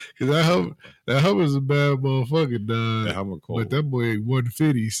that Hummer's a bad motherfucker, dog. That Hummer cold. But that boy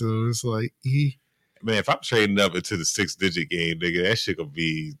 150, so it's like Man, if I'm trading up into the 6-digit game, nigga, that shit gonna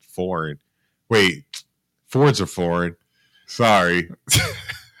be foreign. Wait, Fords are foreign. Sorry.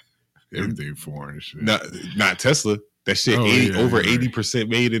 Everything foreign and shit. Not Tesla. That shit over 80%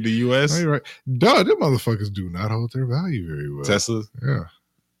 made in the US. No, you're right. Dog, them motherfuckers do not hold their value very well. Tesla? Yeah.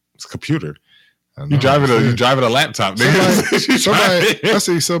 It's a computer. You driving a laptop, nigga. I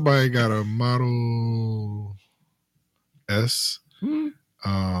see somebody got a Model S.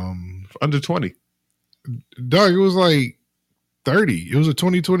 Under 20. Dog, it was like 30. It was a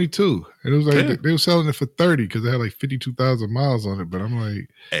 2022. And it was like they were selling it for 30 because they had like 52,000 miles on it. But I'm like,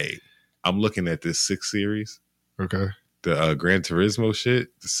 hey, I'm looking at this 6 Series. Okay. The Gran Turismo shit,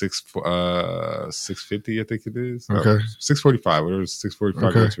 the 650, I think it is. Okay. 645, whatever,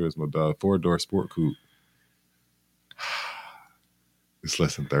 645 Gran Turismo, dog. 4-door sport coupe. It's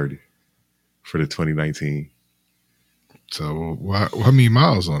less than 30 for the 2019. So how many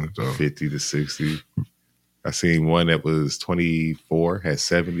miles on it though? 50 to 60. I seen one that was 24, had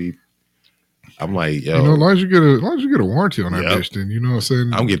 70. I'm like, yo. As long as you get a warranty on that bitch, then you know what I'm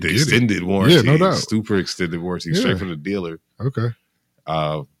saying? I'm getting the extended warranty. Yeah, no doubt. Super extended warranty, straight from the dealer. Okay.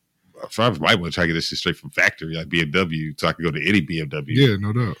 So I might want to try to get this shit straight from factory, like BMW, so I can go to any BMW. Yeah,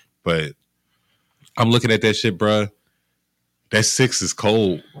 no doubt. But I'm looking at that shit, bro. That 6 is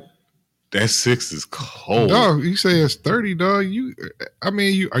cold. That 6 is cold. Dog, you say it's 30, dog. Are you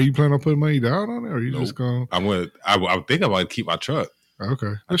planning on putting money down on it, or you just going? I think I want to keep my truck.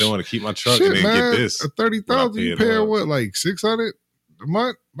 Okay. I don't want to keep my truck and then get this. 30,000, you paying what, like $600 a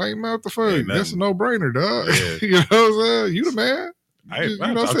month? Like, man, what the fuck? That's a no-brainer, dog. Yeah. You know what I'm saying? You the man. You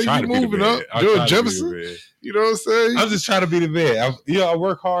know what I'm saying? You moving up. George Jefferson. You know what I'm saying? I'm just trying to be the man. I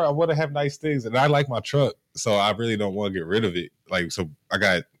work hard. I want to have nice things, and I like my truck, so I really don't want to get rid of it. Like, so I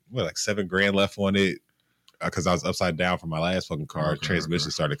got like $7,000 left on it because I was upside down from my last fucking car. Transmission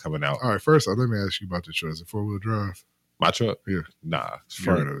started coming out. All right, first off, let me ask you about the truck. Is it 4-wheel drive? My truck? Yeah. Nah.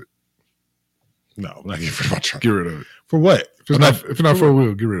 Get rid of it. No, I'm not getting rid of my truck. Get rid of it. For what? If it's not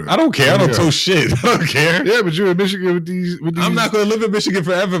 4-wheel, get rid of it. I don't care. I don't tow shit. I don't care. Yeah, but you're in Michigan with these. I'm not going to live in Michigan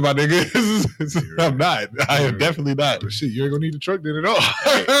forever, my nigga. I'm not. I am definitely not. Shit, you ain't going to need a truck then at all.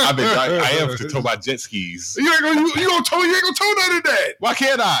 I am to tow my jet skis. You ain't going to tow none of that. Why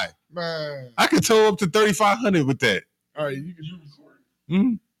can't I? Man. I could tow up to 3,500 with that. All right, you record?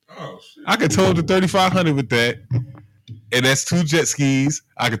 Mm-hmm. Oh, shit. I could tow up to 3,500 with that. And that's 2 jet skis.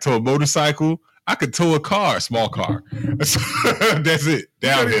 I could tow a motorcycle. I could tow a car, a small car. That's it.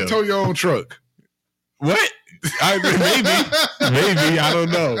 Downhill. You can't tow your own truck. What? Maybe. I don't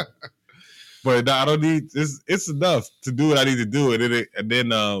know. But no, I don't need. It's enough to do what I need to do, and then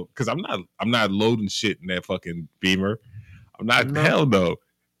because I'm not loading shit in that fucking Beamer. I'm not. No. Hell no.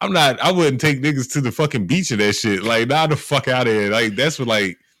 I'm not. I wouldn't take niggas to the fucking beach and that shit. Like, nah, the fuck out of here. Like, that's what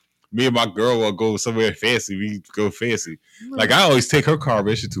like. Me and my girl will go somewhere fancy. We go fancy. No. Like, I always take her car,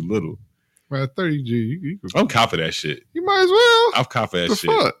 but shit too little. Man, 30G. I'm cop of that shit. You might as well. I'm cop of that shit.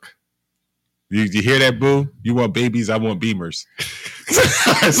 Fuck? You hear that, boo? You want babies? I want Beamers.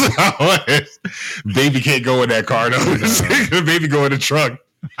 Baby can't go in that car, though. No. Baby go in the truck.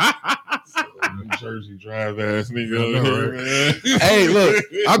 Jersey drive ass nigga. Right? Hey, look,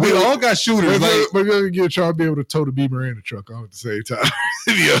 we all got shooters. We're gonna get y'all to be able to tow the Beamer and the truck all at the same time.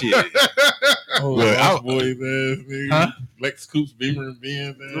 Boys ass nigga. Huh? Lex Coops, Beamer, and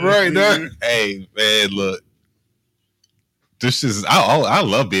Benz. Right now. Hey man, look. This is I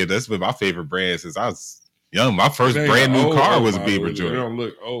love BMWs. That's been my favorite brand since I was young. My first brand new car was a Beamer joint. They don't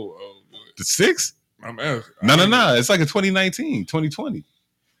look old. The 6? I'm asking. No. It's like a 2019, 2020.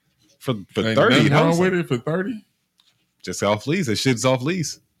 For 30, wrong with it for 30. Just off lease. That shit's off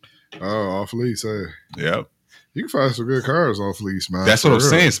lease. Oh, off lease, hey. Yep. You can find some good cars off lease, man. That's what I'm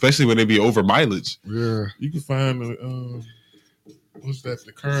saying, especially when they be over mileage. Yeah. You can find what's that?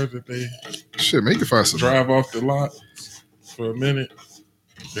 The cars that they make you find some drive off the lot for a minute.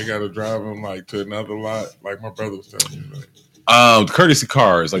 They got to drive them like to another lot, like my brother was telling me. Like. Courtesy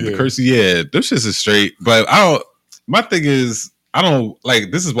cars, like the courtesy. Yeah, those shits is straight. But I don't. My thing is. I don't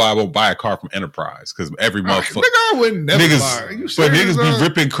like. This is why I won't buy a car from Enterprise because every motherfucker. I wouldn't never buy. But niggas be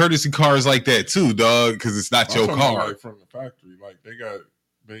ripping courtesy cars like that too, dog. Because it's not your car. Like from the factory, like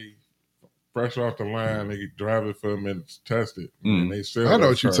they fresh off the line. They drive it for a minute, test it, and they sell. I know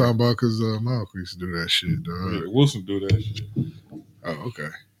what you're talking about because my uncle used to do that shit, dog. Yeah, Wilson do that shit. Oh, okay.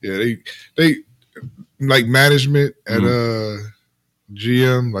 Yeah, they like management at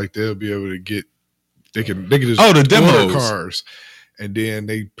GM. Like they'll be able to get. They can just the demo cars. and then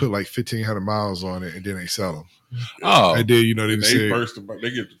they put like 1,500 miles on it, and then they sell them. Oh, and then they get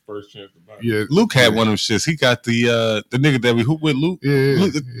the first chance to buy. Yeah, Luke had one of them shits. He got the nigga that we hooped with, Luke.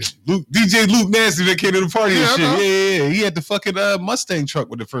 Luke, DJ Luke Nasty that came to the party and shit. Yeah. He had the fucking Mustang truck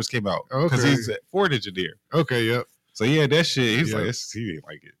when it first came out because he's a Ford engineer. Okay, yep. So yeah, that shit. He's like, he didn't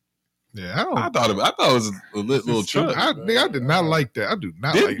like it. Yeah, I thought it was a little truck. I did not like that. I do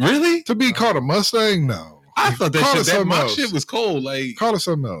not like really it. To be called a Mustang. No, I thought that shit was cold. Like, call it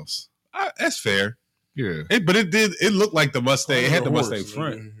something else. That's fair. Yeah, but it did. It looked like the Mustang. It had the Mustang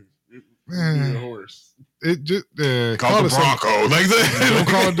front. Man, horse. It just call it the Bronco. Like that. Don't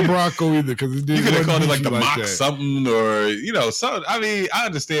call it the Bronco either, because it didn't. You could have called it like the Mach something, or something. I mean, I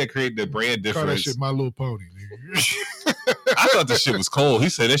understand creating the brand difference. Call that shit My Little Pony. I thought the shit was cold. He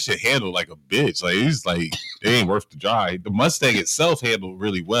said that shit handled like a bitch. Like, he's like, it ain't worth the drive. The Mustang itself handled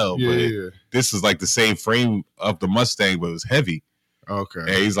really well, but this is like the same frame of the Mustang, but it was heavy. Okay. And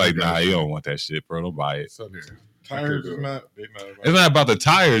he's like, nah, you don't want that shit, bro. Don't buy it. So tires is not. It's not about the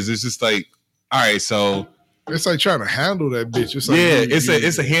tires. It's just like, all right, so it's like trying to handle that bitch. It's like,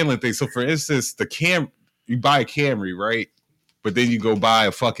 it's a handling thing. So for instance, you buy a Camry, right? But then you go buy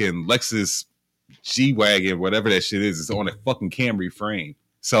a fucking Lexus G-Wagon, whatever that shit is. It's on a fucking Camry frame.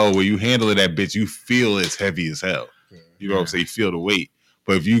 So when you handle that bitch, you feel it's heavy as hell. You know what I'm saying? You feel the weight.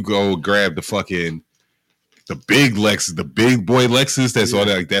 But if you go grab the big Lexus, the big boy Lexus that's on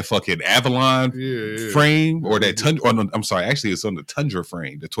like that fucking Avalon frame, or that Tundra. Oh, no, I'm sorry, actually it's on the Tundra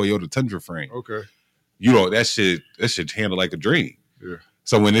frame, the Toyota Tundra frame. Okay. That shit handle like a dream. Yeah.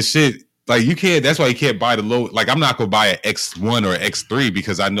 So when this shit, like, you can't, that's why you can't buy the low, like, I'm not gonna buy an X1 or X3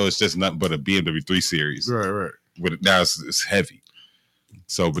 because I know it's just nothing but a BMW 3 Series. Right. But now it's heavy.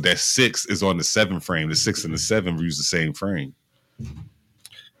 So, but that 6 is on the 7 frame. The 6 and the 7 use the same frame.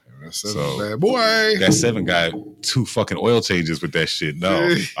 So bad boy. That 7 got 2 fucking oil changes with that shit.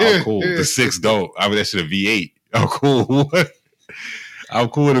 No, I'm cool. The 6 don't. I mean, that shit a V8. I'm cool. I'm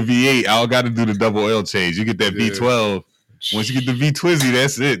cool with a V8. I don't got to do the double oil change. You get that V12. Once you get the V-Twizzy,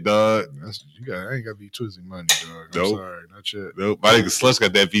 that's it, dog. I ain't got V-Twizzy money, dog. I'm sorry, not yet. Nope. My nigga Slush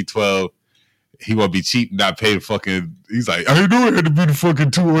got that V12. He want to be cheap and not pay the fucking. He's like, I know it had to be the fucking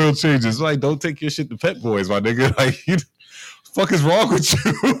 2 oil changes. Like, don't take your shit to Pet Boys, my nigga. Like, fuck is wrong with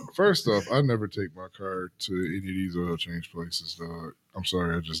you? First off, I never take my car to any of these oil change places, dog. I'm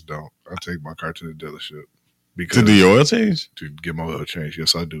sorry, I just don't. I take my car to the dealership. To do your oil change? To get my oil change.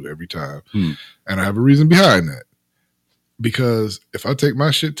 Yes, I do every time. And I have a reason behind that. Because if I take my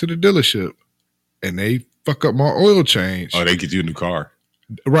shit to the dealership and they fuck up my oil change. Oh, they get you a new car.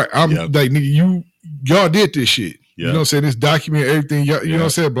 Right. I'm like, nigga, y'all did this shit. Yep. You know what I'm saying? This document, everything. You know what I'm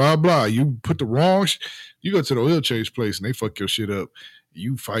saying? Blah, blah. You put the wrong you go to the oil change place and they fuck your shit up.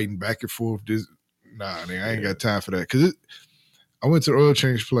 You fighting back and forth. Nah, nigga, I ain't got time for that. Because I went to the oil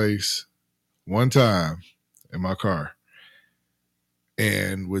change place one time in my car.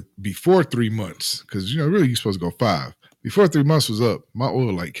 And before 3 months, because, really you're supposed to go 5. Before 3 months was up, my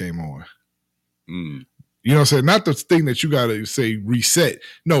oil light came on. You know what I'm saying? Not the thing that you got to say reset.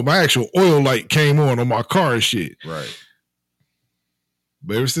 No, my actual oil light came on my car and shit. Right.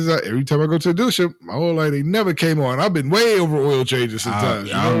 But every time I go to the dealership, my oil light ain't never came on. I've been way over oil changes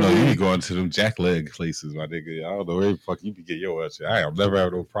sometimes. I don't know. You be going to them jackleg places, my nigga. I don't know where the fuck you can get your oil change. I'll never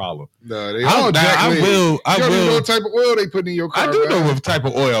have no problem. No, they all jackleg. I will know what type of oil they put in your car. I do know what type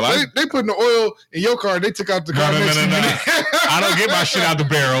of oil. They putting the oil in your car. They took out the car. No. I don't get my shit out the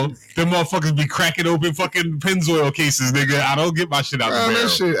barrel. Them motherfuckers be cracking open fucking Pennzoil cases, nigga. I don't get my shit out the barrel. That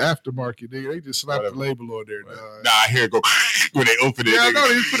shit aftermarket, nigga. They just slap the label on there, dog. Nah, I hear it go when they open it. Yeah, I know.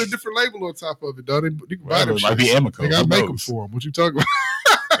 They put a different label on top of it, dog. You can buy them shit. Might be Amoco. They got to make them for them. What you talking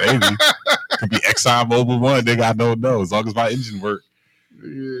about? Maybe. Could be ExxonMobil one. Nigga, I don't know. As long as my engine work.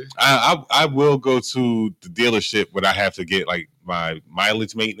 Yeah. I will go to the dealership when I have to get like my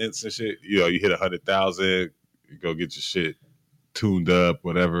mileage maintenance and shit. You hit 100,000, you go get your shit tuned up,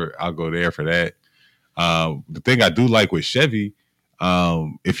 whatever. I'll go there for that. The thing I do like with Chevy,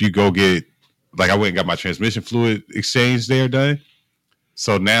 if you go get, like, I went and got my transmission fluid exchange there done.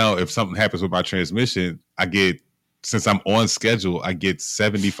 So now if something happens with my transmission, since I'm on schedule, I get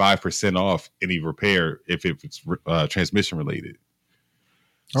 75% off any repair if it's transmission related.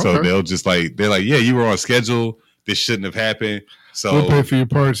 Okay. So they're like, yeah, you were on schedule. This shouldn't have happened. So we'll pay for your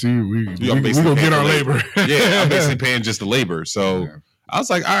parts. We gonna get our labor. Yeah, I'm basically paying just the labor. So I was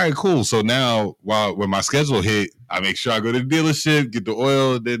like, all right, cool. So now when my schedule hit, I make sure I go to the dealership, get the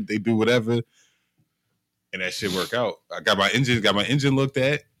oil, then they do whatever. And that shit work out. I got my engine looked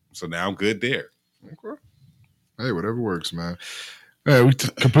at. So now I'm good there. Okay. Hey, whatever works, man. Hey, we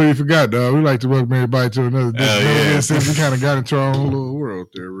completely forgot, dog. We like to welcome everybody to another day. Since we kind of got into our own little world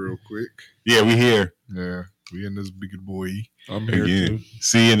there real quick. Yeah, we here. Yeah, we in this big boy. I'm here too.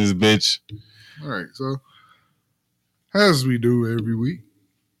 See in this bitch. All right, so as we do every week,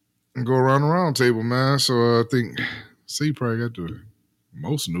 go around the round table, man. So I think C probably got the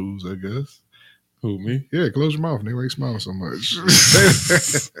most news, I guess. Who, me? Yeah, close your mouth. Nigga ain't smiling so much.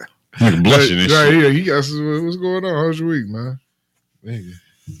 You're blushing and right shit. here, you got what's going on? How's your week, man? Nigga,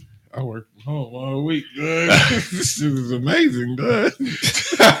 I work from home all week, dog. This shit is amazing, dog.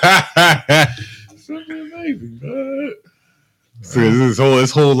 Something amazing, dog. So this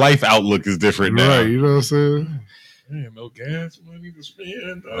whole life outlook is different now. Right, you know what I'm saying? Man, no gas money to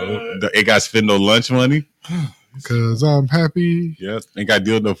spend, dog. Ain't got to spend no lunch money. Cause I'm happy. Yeah, ain't got to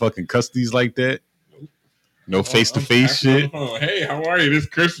deal with no fucking custodies like that. No face-to-face shit. Hey, how are you? This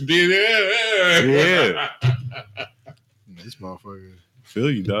Christian did it. Yeah. This motherfucker. Feel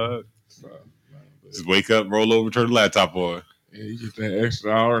you, dog. Just wake up, roll over, turn the laptop on. Yeah, you get that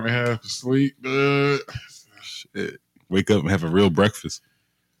extra hour and a half of sleep, dog. Shit. Wake up and have a real breakfast.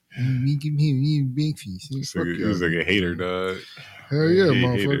 He's like a hater, dog. Hell yeah,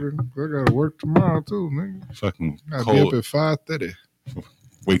 motherfucker. I gotta work tomorrow too, nigga. Fucking I'll cold. be up at 5:30.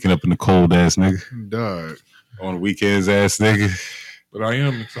 Waking up in the cold ass nigga. Dog. On the weekends ass nigga. But I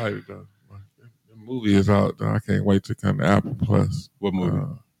am excited though. The movie is out though. I can't wait to come to Apple Plus. What movie?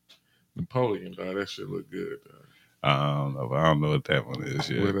 Napoleon, dog. That shit look good, dog. I don't know what that one is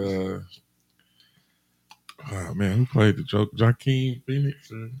yet. With man, who played the Joker? Joaquin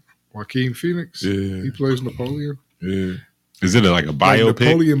Phoenix. Joaquin Phoenix? Yeah. He plays Napoleon? Yeah. Is it like a biopic?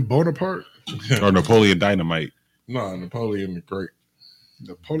 Napoleon Bonaparte? Or Napoleon Dynamite? No, Napoleon the Great.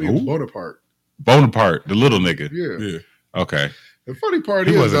 Napoleon Bonaparte. Bonaparte, the little nigga. Yeah. Okay. The funny part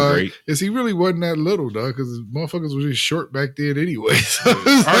is he really wasn't that little, dog, because motherfuckers was just short back then anyway. So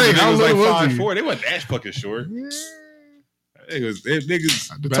how little was 5'4". They wasn't that fucking short. Yeah.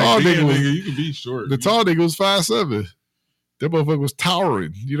 Niggas. The tall nigga was, you can be short. The tall nigga was 5'7". That motherfucker was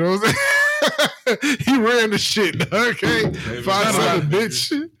towering. You know what I'm saying? He ran the shit, okay? 5'7",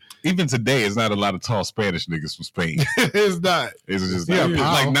 bitch. Even today, it's not a lot of tall Spanish niggas from Spain. It's not. It's just not.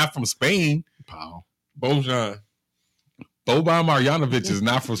 Not from Spain. Pau. Bojan Marjanovic is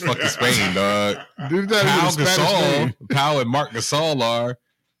not from fucking Spain, dog. Pau Gasol. Pau and Marc Gasol are.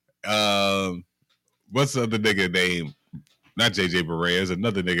 What's the other nigga name? Not JJ Barea. There's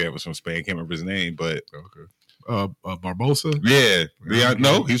another nigga that was from Spain. Can't remember his name, but Barbosa. Yeah.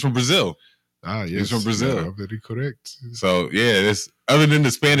 No, he's from Brazil. Ah, yes. He's from Brazil. Yeah, very correct. So yeah, other than the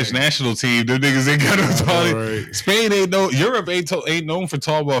Spanish national team, them niggas ain't got no tall. Right. Spain ain't Europe ain't known for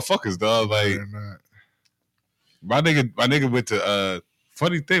tall motherfuckers, dog. Like my nigga went to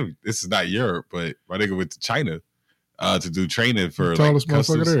funny thing. This is not Europe, but my nigga went to China to do training for tallest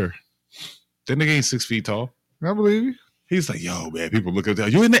motherfucker there. That nigga ain't 6 feet tall. I believe you. He's like, yo, man, people look at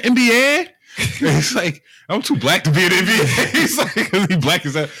that. You in the NBA? He's like, I'm too black to be in the NBA. He's like, he black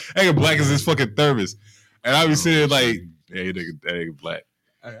as that. I ain't black as his fucking thermos. And I be sitting like, hey, that nigga black.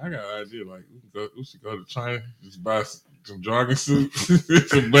 Hey, I got an idea. Like, we should go to China, just buy some jogging suits,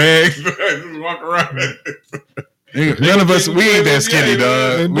 some bags, just walk around. None of us, we ain't that skinny,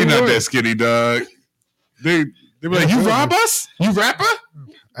 dog. We not that skinny, dog. They be like, you rob us? You rapper?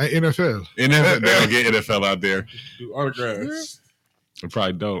 NFL. They don't get NFL out there. Do autographs. They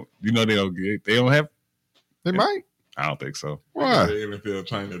probably don't. You know they don't get. They don't have. They might. I don't think so. Why? The NFL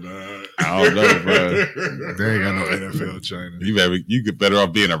China, dog. I don't know, bro. They ain't got no NFL China. You get better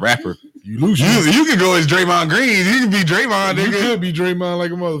off being a rapper. You lose. You can go as Draymond Green. You can be Draymond. You nigga. could be Draymond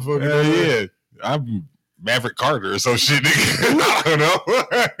like a motherfucker. Hell yeah. I'm Maverick Carter or some shit, nigga. I don't know.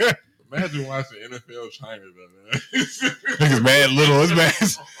 Imagine watching NFL China, though, man. Niggas mad little. It's mad.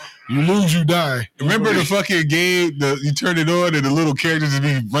 You lose, you die. Remember the fucking game? You turn it on and the little characters just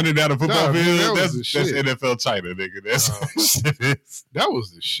be running down the football field. That's NFL China, nigga. That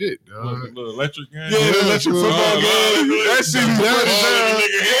was the shit, dog. The little electric game. Yeah, the electric football game. That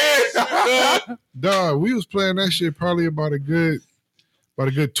shit. Dog, we was playing that shit probably about a good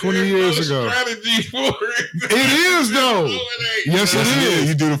 20 years ago. Strategy for it. It is though. Yes, it is.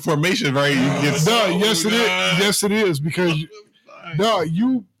 You do the formation right. You get yes, it is. Yes, it is because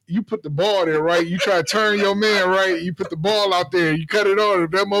you put the ball there, right? You try to turn your man, right? You put the ball out there. You cut it on.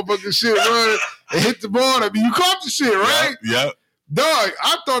 If that motherfucking shit run and hit the ball, you caught the shit, right? Yep. Dog,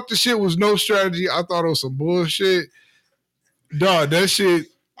 I thought the shit was no strategy. I thought it was some bullshit. Dog, that shit.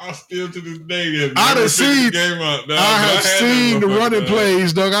 I still to this day. I have seen the running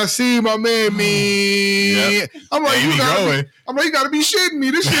plays, dog. I seen my man me. Yep. I'm like, you gotta be shitting me.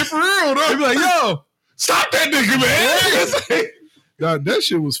 This shit for real, dog. They be like, yo, stop that nigga, man. That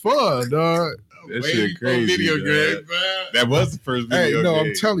shit was fun, dog. That shit crazy. Video game, man. That was the first video game.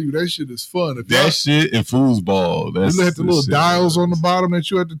 I'm telling you, that shit is fun. If that shit and foosball. That's you had the little dials on the bottom that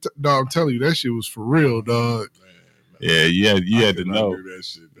you had to. Dog, I'm telling you, that shit was for real, dog. Yeah, you had to know. That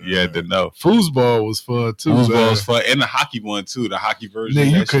shit, you had to know. Foosball was fun too. Foosball was fun, and the hockey one too. The hockey version.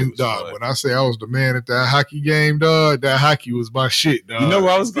 Yeah, you couldn't, dog. Fun. When I say I was the man at that hockey game, dog, that hockey was my shit, dog. You know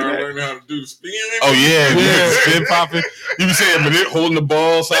what I was learning how to do spin. Oh yeah, spin popping. You be saying, but holding the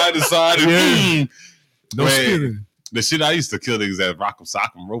ball side to side and no spinning. The shit I used to kill niggas at Rock'em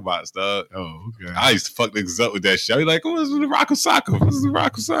Sock'em Robots, dog. Oh, okay. I used to fuck niggas up with that shit. I be like, what's the Rock'em Sock'em? What's the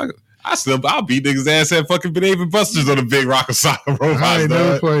Rock'em Sock'em? I'll beat niggas' ass at fucking Dave and Buster's on the big Rock'em Sock'em Robots. I ain't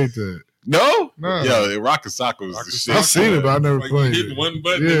never played that. No? Yo, Rock'em Sock'em was the shit. I've seen it, but I never played it. One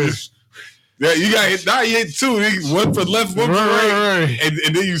button. Yeah, you got hit. Now you hit two. One for left, one for right.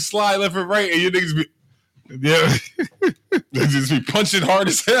 And then you slide left and right, and your niggas be. Yeah, they just be punching hard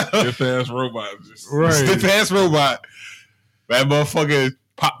as hell. Stiff ass robot, stiff ass robot. That motherfucker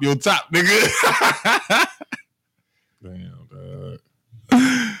pop your top, nigga. Damn,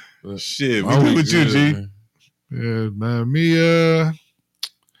 dog. Shit, what with you, G? Man. Yeah, man. Me, the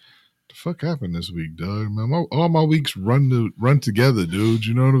fuck happened this week, dog? Man, all my weeks run together, dude.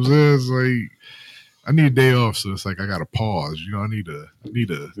 You know what I'm saying? It's like I need a day off, so it's like I gotta pause. You know, I need a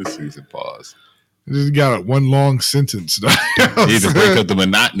this season pause. I just got one long sentence. You need to break up the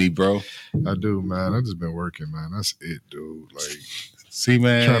monotony, bro. I do, man. I just been working, man. That's it, dude. Like, see,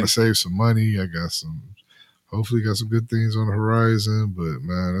 man, trying to save some money. I hopefully got some good things on the horizon. But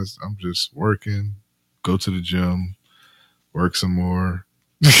man, I'm just working. Go to the gym, work some more.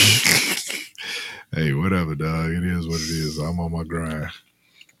 Hey, whatever, dog. It is what it is. I'm on my grind.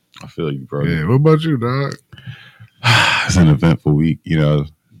 I feel you, bro. Yeah. What about you, dog? It's an eventful week, you know.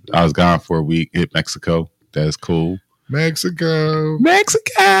 I was gone for a week. Hit Mexico. That's cool. Mexico.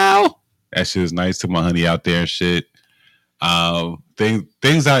 That shit was nice. Took my honey out there and shit.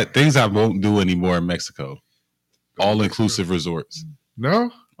 Things I won't do anymore in Mexico. All inclusive resorts.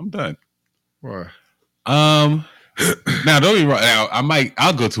 No, I'm done. Why? Now don't be wrong. Now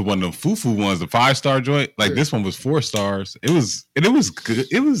I'll go to one of the fufu ones, the 5-star joint. Like this one was 4 stars. It was good.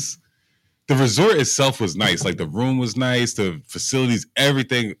 The resort itself was nice. Like the room was nice. The facilities,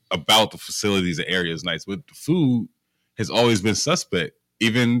 everything about the facilities and area is nice. But the food has always been suspect.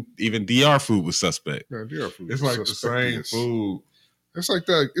 Even DR food was suspect. Yeah, DR food. It's like the same food. It's like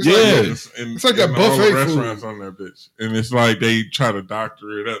that. It's like that buffet restaurants food on that bitch, and it's like they try to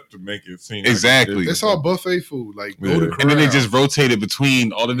doctor it up to make it seem exactly. Like it's all buffet food. Like go to and then they just rotated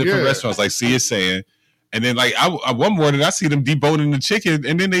between all the different restaurants. Like C is saying. And then, like, I one morning, I see them deboning the chicken,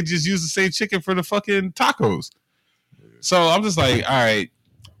 and then they just use the same chicken for the fucking tacos. So I'm just like, all right,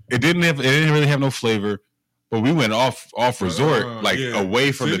 it didn't really have no flavor, but we went off resort,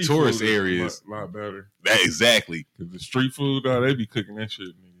 away from the tourist areas. A lot better. That exactly. Because the street food, they be cooking that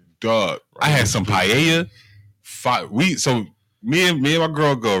shit. Dog, right. I had some paella. Me and my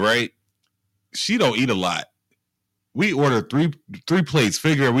girl go, right? She don't eat a lot. We ordered three plates,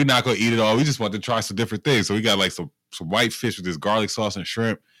 figuring we're not gonna eat it all. We just want to try some different things. So we got like some white fish with this garlic sauce and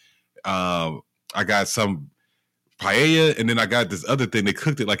shrimp. I got some paella, and then I got this other thing. They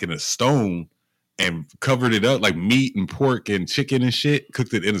cooked it like in a stone and covered it up like meat and pork and chicken and shit.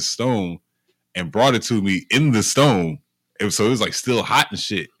 Cooked it in a stone and brought it to me in the stone. And so it was like still hot and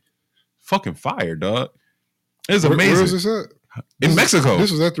shit. Fucking fire, dog. It was amazing. Where is this at? In Mexico. This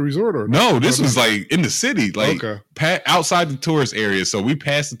was at the resort or no? This was like in the city, like okay. Outside the tourist areas. So we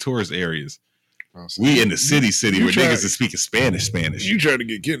passed the tourist areas. We in the city where niggas is speaking Spanish. You trying to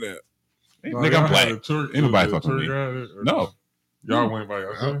get kidnapped? Hey, nigga, I'm black. Ain't nobody fucking me. No. Y'all went by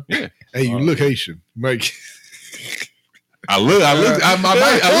yourself? Yeah. Hey, you look Haitian, Mike. I look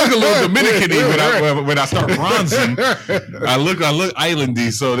a little Dominican when I start bronzing. I look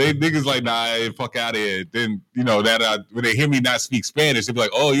islandy, so they niggas like, nah, fuck out of here. Then when they hear me not speak Spanish, they be like,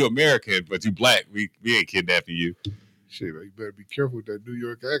 oh, you American, but you black. We ain't kidnapping you. Shit, you better be careful with that New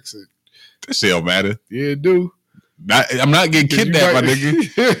York accent. That shit don't matter. Yeah, it do. I'm not getting kidnapped, my nigga.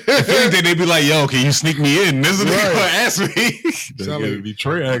 If anything, they be like, yo, can you sneak me in? This is what they gonna ask me. You sound like a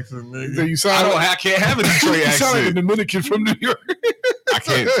Detroit accent, nigga. I can't have a Detroit accent. You sound like a Dominican from New York. I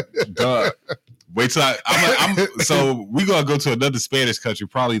can't. Dog. Wait till so we gonna go to another Spanish country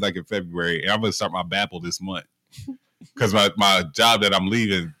probably like in February, and I'm gonna start my Babbel this month because my job that I'm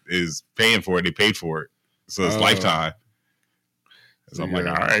leaving is paying for it. They paid for it, so it's lifetime. So I'm like,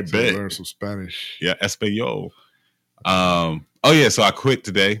 all right, bet. Learn some Spanish. Yeah, Espanol. So I quit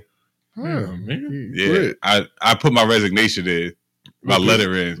today. Yeah, I put my resignation in, my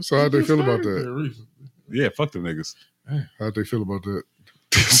letter in. So how they feel about that? Yeah, fuck them niggas. How'd they feel about that?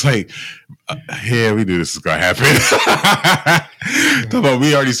 It's like, yeah, we knew this was gonna happen.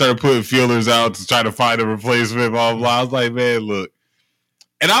 We already started putting feelers out to try to find a replacement. Blah blah blah. I was like, man, look,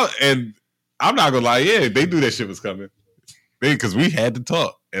 and I'm not gonna lie, yeah, they knew that shit was coming, because we had to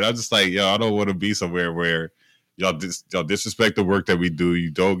talk, and I'm just like, yo, I don't want to be somewhere where y'all disrespect the work that we do.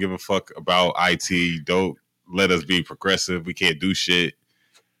 You don't give a fuck about IT. You don't let us be progressive. We can't do shit,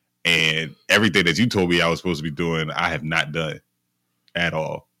 and everything that you told me I was supposed to be doing, I have not done. At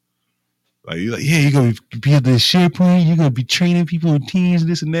all. Like, you're like, yeah, you're going to be at the SharePoint, you're going to be training people in teams,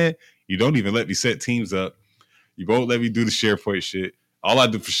 this and that. You don't even let me set teams up. You won't let me do the SharePoint shit. All I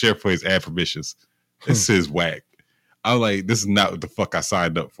do for SharePoint is add permissions. This is whack. I'm like, this is not what the fuck I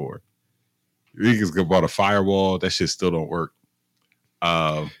signed up for. Niggas bought a firewall. That shit still don't work.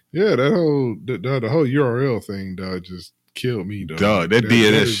 Yeah, that whole the whole URL thing, dog, just killed me, dog. Dog, that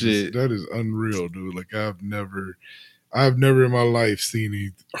DNS shit. That is unreal, dude. Like, I've never in my life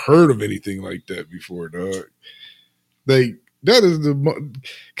heard of anything like that before, dog. That is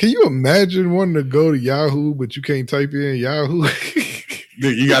can you imagine wanting to go to Yahoo, but you can't type in Yahoo?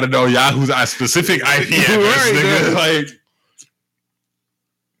 You got to know Yahoo's specific IP address, nigga. Like,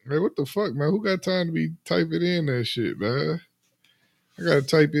 man, what the fuck, man? Who got time to be typing in that shit, man? I got to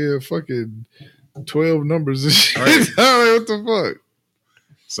type in fucking 12 numbers and shit. Right. What the fuck?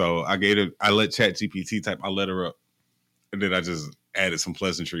 So I let ChatGPT type my letter up. And then I just added some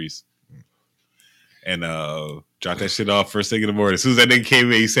pleasantries and dropped that shit off first thing in the morning. As soon as that nigga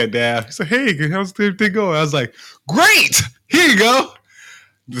came in, he sat down. He said, hey, how's the thing going? I was like, great! Here you go.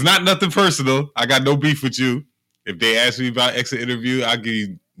 It's not nothing personal. I got no beef with you. If they ask me about exit interview, I'll give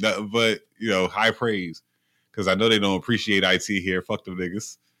you nothing but, high praise. Because I know they don't appreciate IT here. Fuck them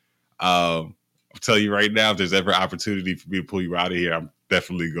niggas. I'll tell you right now, if there's ever opportunity for me to pull you out of here, I'm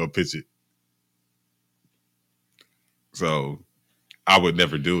definitely going to pitch it. So I would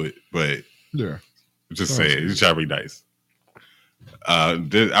never do it, but yeah, just saying, you try to be nice. I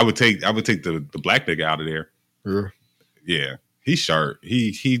would take the black nigga out of there. Yeah, he's sharp.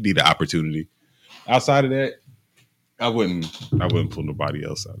 He need an opportunity. Outside of that, I wouldn't pull nobody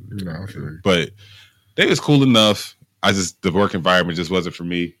else out of there. No, but they was cool enough. The work environment just wasn't for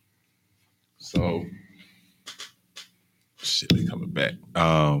me. So shit, they coming back.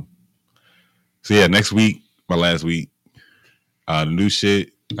 So yeah, next week, my last week. The new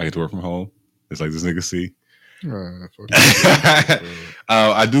shit, I get to work from home. It's like this nigga see.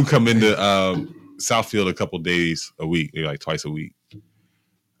 I do come into Southfield a couple days a week, maybe like twice a week.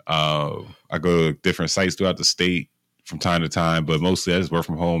 I go to different sites throughout the state from time to time, but mostly I just work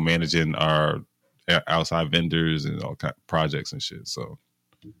from home, managing our outside vendors and all kind of projects and shit. So,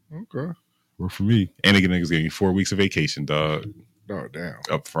 okay, work for me. And again, niggas getting 4 weeks of vacation, dog. Oh damn!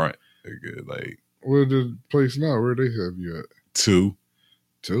 Up front, they're good. Like, where the place now? Where they have you at? 2.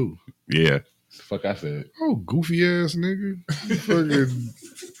 Yeah. Fuck I said. Oh, goofy ass nigga. Fucking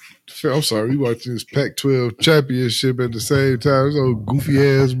I'm sorry, we watching this Pac-12 championship at the same time. This old goofy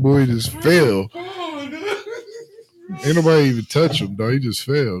ass boy just fell. Ain't nobody even touch him, though. He just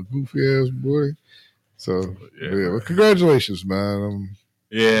fell. Goofy ass boy. So yeah, well, congratulations, man.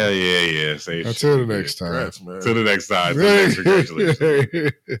 Yeah. Until the next time. Until the next time.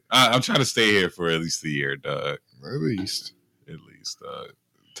 Congratulations. I'm trying to stay here for at least a year, dog. At least.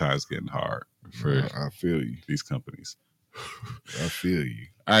 Time's getting hard for I feel you. These companies. I feel you.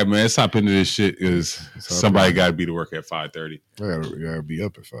 All right, man. Let's hop into this shit. Is somebody got to be to work at 5:30? I gotta be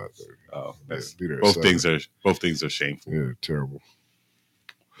up at 5:30. Oh, that's both things are shameful. Yeah, terrible.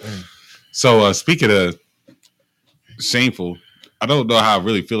 So speaking of shameful, I don't know how I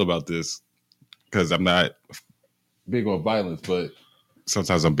really feel about this because I'm not big on violence, but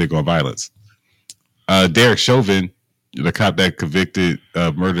sometimes I'm big on violence. Derek Chauvin, the cop that convicted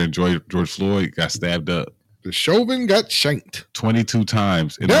murdering George Floyd, got stabbed up. The Chauvin got shanked 22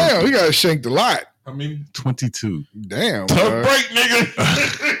 times. Damn, he got shanked a lot. I mean, 22. Damn. Tough break, nigga.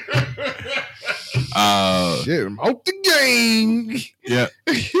 Shit, I'm out the game. Yeah.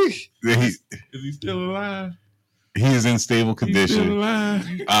 Is he still alive? He is in stable condition. He's still alive.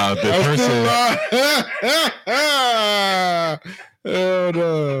 The person. Oh,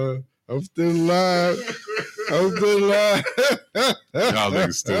 no. I'm still alive. Y'all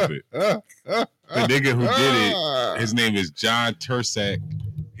niggas stupid. The nigga who did it, his name is John Tursak.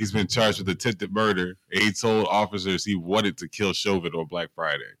 He's been charged with attempted murder. And he told officers he wanted to kill Chauvin on Black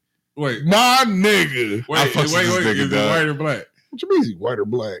Friday. Wait, my nigga. Wait. Is he white or black? What you mean he's white or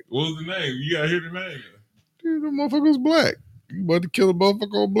black? What was the name? You gotta hear the name. Dude, the motherfucker's black. You about to kill a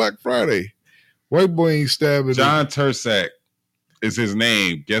motherfucker on Black Friday. White boy ain't stabbing John Tursak is his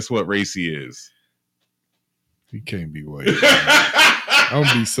name. Guess what race he is? He can't be white. I'm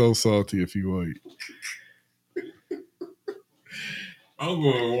gonna be so salty if he white. I'm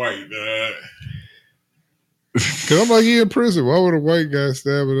going white, dog. Cause I'm like, he in prison. Why would a white guy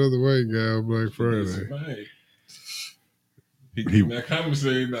stab another white guy on Black Friday? He that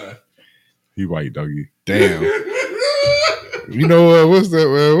conversation now. He white, doggy. Damn. You know what? What's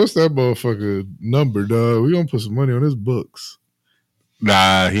that? What's that motherfucker number, dog? We gonna put some money on his books.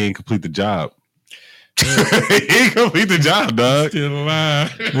 Nah, he ain't complete the job. He ain't complete the job, dog. Still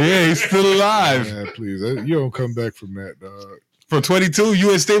alive. Yeah, he's still alive. Yeah, please. You don't come back from that, dog. For 22,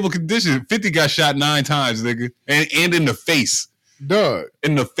 you in stable condition. 50 got shot 9 times, nigga. And in the face. Dog.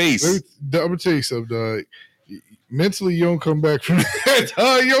 In the face. I'm gonna tell you something, dog. Mentally, you don't come back from that.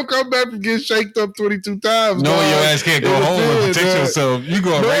 Dog. You don't come back from getting shaked up 22 times. Knowing your ass can't go home and protect yourself. You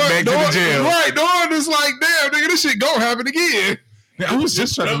going right back to the jail. Right. No one is like, damn, nigga, this shit gonna happen again. I was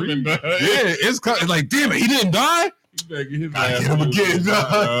just trying to read. Yeah, it's like, damn it, he didn't die? He better get his ass again,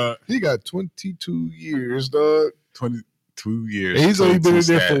 dog. He got 22 years, dog. 22 years. And he's only been in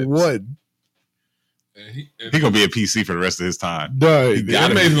there for one. He gonna be a PC for the rest of his time. Dog.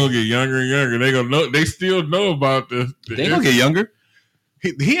 That man's gonna get younger and younger. They gonna know. They still know about the they gonna get younger.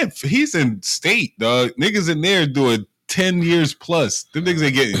 He's in state, dog. Niggas in there doing 10 years plus. Them niggas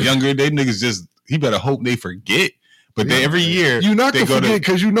ain't getting younger. They niggas just. He better hope they forget. But they, every year you're not gonna forget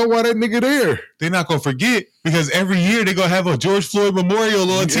because you know why that nigga there. They're not gonna forget because every year they gonna have a George Floyd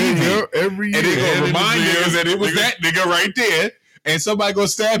memorial on TV. Yeah, every year, and they gonna remind niggas that it was that nigga right there, and somebody gonna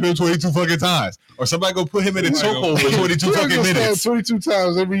stab him 22 fucking times, or somebody gonna put him in a chokehold for 22 fucking minutes. 22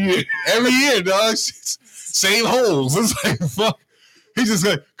 times every year. Every year, dog. Same holes. It's like fuck. He's just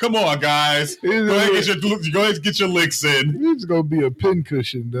like, come on, guys. Go ahead and get your licks in. He's gonna be a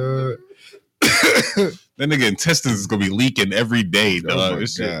pincushion, dog. That nigga intestines is gonna be leaking every day, dog. Oh my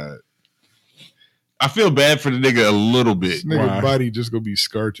God. I feel bad for the nigga a little bit. This nigga body just gonna be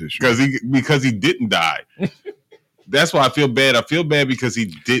scar tissue because he didn't die. That's why I feel bad. I feel bad because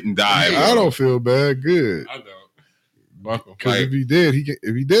he didn't die. I don't feel bad. Good. I don't. Because if he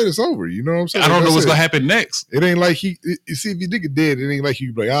did, it's over. You know what I'm saying? I don't know what's gonna happen next. It ain't like see if you nigga dead, it ain't like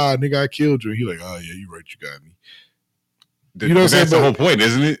you be like, nigga, I killed you. And he like, yeah, you right, you got me. You know what I'm saying? That's the whole point,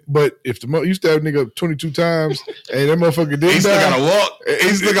 isn't it? But if you stab a nigga up 22 times and that motherfucker didn't he still gotta walk.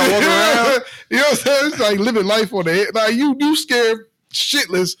 He still gotta walk around. You know what I'm saying? It's like living life on the head. Like you scared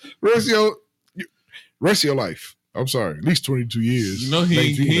shitless rest of your life. I'm sorry, at least 22 years. You know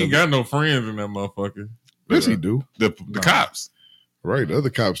he ain't got no friends in that motherfucker. Yes, he do. The cops. Right, the other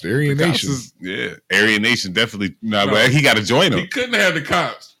cops, the Aryan Nation. Aryan Nation definitely. But he got to join them. He couldn't have the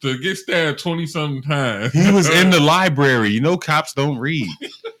cops to get stabbed 20-something times. He was in the library. You know, cops don't read.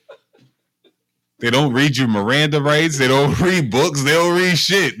 They don't read your Miranda rights. They don't read books. They don't read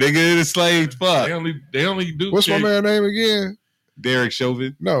shit. Nigga, it's like fuck. They only do. What's my man's name again? Derek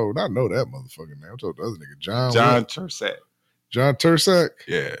Chauvin. No, not know that motherfucking name. I'm talking the other nigga, John Tursak. John Tursak.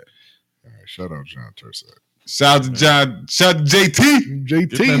 Yeah. All right, shout out John Tursak. Shout out to John. Shout out to JT. JT.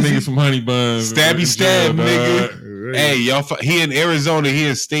 Get that nigga some honey buns. Stabby stab, nigga. Right. Hey, y'all. He in Arizona. He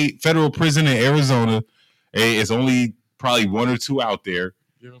in federal prison in Arizona. Hey, it's only probably 1 or 2 out there.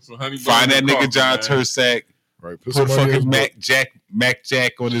 Find that nigga John Tursak. Right. Put fucking Mac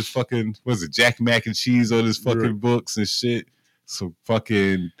Jack on his fucking. What's it? Jack Mac and Cheese on his fucking books and shit. So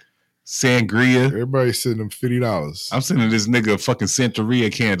fucking sangria. Everybody sending him $50. I'm sending this nigga a fucking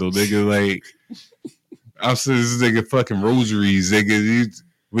Santeria candle, nigga. Like. I'm saying this nigga fucking rosaries, nigga.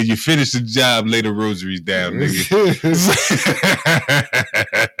 When you finish the job, lay the rosaries down, nigga.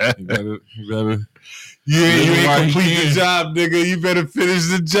 you better. Yeah, you ain't complete the job, nigga. You better finish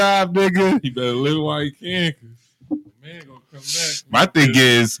the job, nigga. You better live while you can, cause man gonna come back. My thing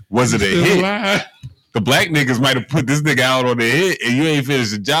is, was it a hit? Alive. The black niggas might have put this nigga out on the hit, and you ain't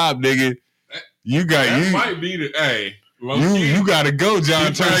finished the job, nigga. That might be the hey. You gotta go,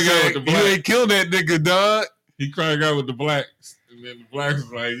 John Tursak. You ain't killed that nigga, dog. He crying out with the blacks. And then the blacks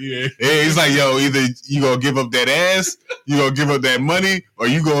was like, yeah. Yeah, he's like, yo, either you gonna give up that ass, you gonna give up that money, or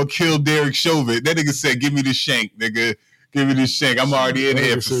you gonna kill Derek Chauvin. That nigga said, give me the shank, nigga. Give me the shank. I'm already in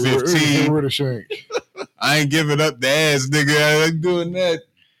here for 15. Where the shank? I ain't giving up the ass, nigga. I ain't doing that.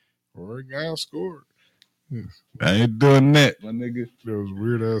 Or a guy scored. I ain't doing that, my nigga. That was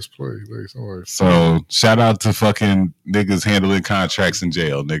weird ass play. Like so shout out to fucking niggas handling contracts in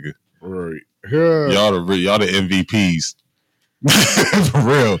jail, nigga. Right. Yeah. Y'all the MVPs. For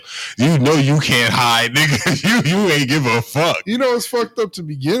real. You know you can't hide, nigga. You ain't give a fuck. You know what's fucked up to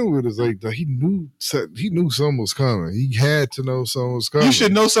begin with is like he knew something was coming. He had to know something was coming. You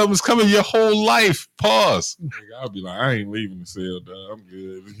should know something was coming your whole life. Pause. I'll be like, I ain't leaving the cell, dog. I'm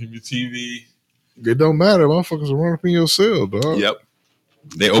good. Give me TV. It don't matter. Motherfuckers will run up in your cell, dog. Yep.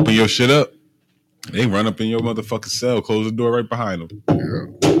 They open your shit up. They run up in your motherfucking cell, close the door right behind them. Yeah.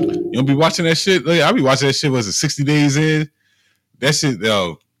 You don't be watching that shit? Like, I be watching that shit, was it 60 Days In? That shit,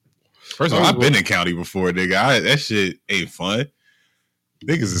 yo. First of all, I've been in county before, nigga. That shit ain't fun.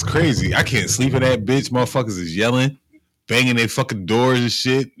 Niggas is crazy. I can't sleep in that bitch. Motherfuckers is yelling, banging their fucking doors and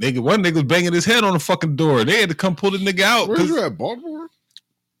shit. One nigga was banging his head on the fucking door. They had to come pull the nigga out. Where's you at, Baltimore?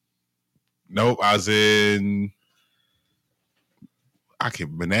 Nope, I was in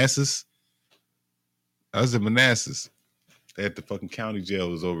Manassas. I was in Manassas. They had the fucking county jail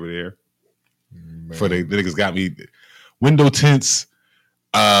was over there. Man. For the niggas got me window tints,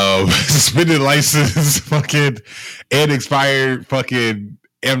 suspended license, fucking, and expired fucking,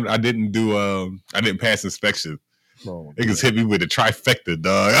 and I didn't pass inspection. Oh, niggas hit me with a trifecta,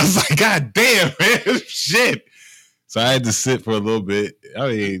 dog. I was like, God damn, man, shit. So I had to sit for a little bit. I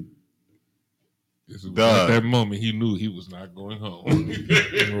mean, at that moment, he knew he was not going home. Right.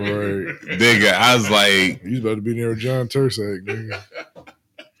 Nigga, I was like, he's about to be near John Tursack, nigga.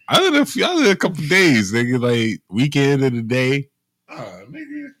 I did a couple days, nigga, like weekend of the day.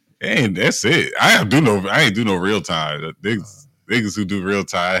 Nigga. And that's it. I ain't do no real time. Niggas who do real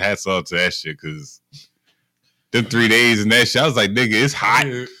time, hats off to that shit, because them 3 days and that shit, I was like, nigga, it's hot.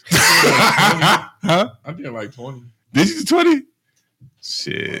 Huh? I did like 20. Did you do 20?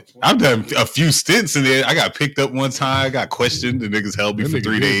 Shit. I've done a few stints in there. I got picked up one time. I got questioned. The niggas held me for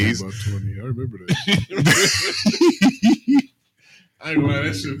 3 days. About 20. I remember that. I ain't gonna lie,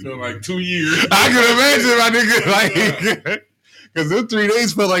 that shit felt like 2 years. I can imagine, my nigga. Like, because them 3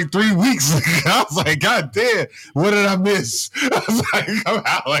 days felt like 3 weeks. I was like, God damn, what did I miss? I was like, I'm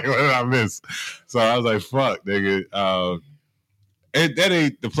out. Like, what did I miss? So I was like, fuck, nigga.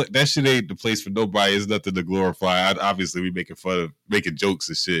 That shit ain't the place for nobody. It's nothing to glorify. Obviously, we making jokes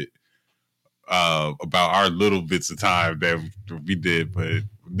and shit about our little bits of time that we did, but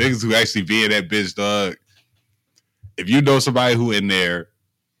niggas who actually be in that bitch, dog. If you know somebody who in there,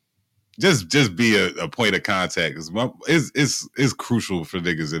 just be a point of contact. It's crucial for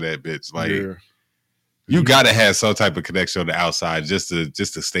niggas in that bitch. Like, you gotta have some type of connection on the outside just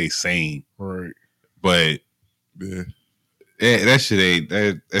to stay sane. Right. But yeah, that shit ain't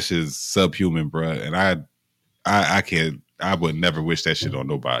that shit is subhuman, bro. And I can't. I would never wish that shit on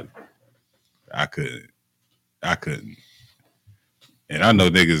nobody. I couldn't. And I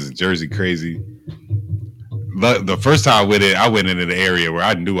know niggas in Jersey crazy. The first time I went into the area where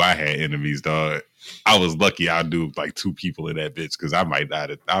I knew I had enemies, dog. I was lucky I knew like 2 people in that bitch, because I might not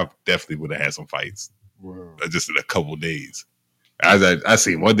have. I definitely would have had some fights. Wow. Just in a couple days. I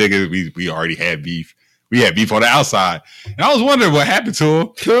seen one nigga, we already had beef. We had beef on the outside. And I was wondering what happened to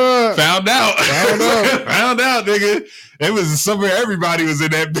him. Found out, nigga. It was the summer everybody was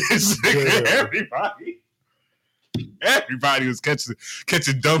in that bitch. Nigga. Everybody was catching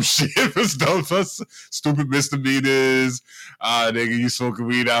dumb shit. Stupid misdemeanors. Nigga, you smoking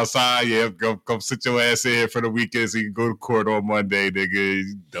weed outside. Yeah, come sit your ass in here for the weekend so you can go to court on Monday, nigga.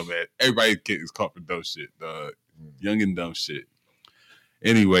 Dumbass. Everybody is caught for dumb shit, dog. Young and dumb shit.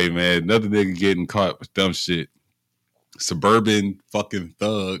 Anyway, man, another nigga getting caught with dumb shit. Suburban fucking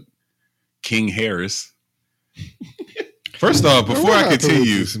thug, King Harris. First off, before I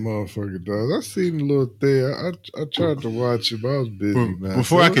continue, this motherfucker, dog. I seen the little thing. I tried to watch it, but I was busy, man.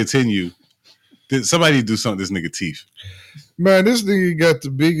 Before I continue, did somebody do something to this nigga teeth? Man, this nigga got the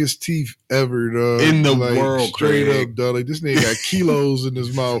biggest teeth ever, dog. In the world, straight Craig. Up, dog. Like, this nigga got kilos in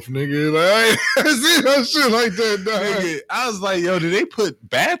his mouth, nigga. Like, I ain't seen no shit like that, dog. Nigga, I was like, yo, did they put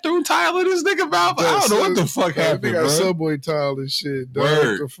bathroom tile in this nigga mouth? I don't know what the fuck happened, they got bro. Subway tile and shit, dog.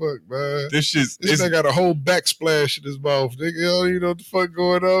 Word. What the fuck, man? This nigga got a whole backsplash in his mouth, nigga. You know what the fuck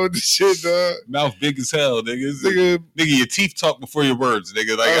going on with this shit, dog. Mouth big as hell, nigga. Nigga, your teeth talk before your words,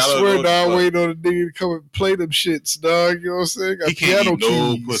 nigga. Like, I swear, dog, waiting on a nigga to come and play them shits, dog. You know what I'm saying? Got he can't eat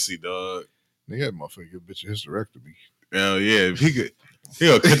no pussy, dog. Nigga, that motherfucker get a bitch a hysterectomy. Hell yeah,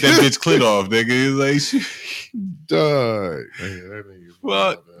 he'll cut that bitch clit off, nigga. He's like, shit. Dog.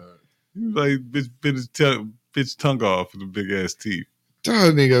 Fuck. He's like, bitch tongue off with the big ass teeth.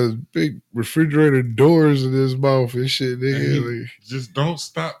 Dog, nigga got big refrigerator doors in his mouth and shit, nigga. Just don't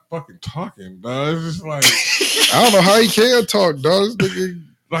stop fucking talking, dog. It's just like, I don't know how he can talk, dog. This nigga.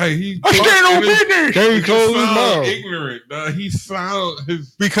 Like he can't close his mouth. Ignorant, dog. He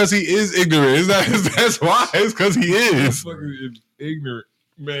sounds because he is ignorant. That's why. It's because he is fucking ignorant,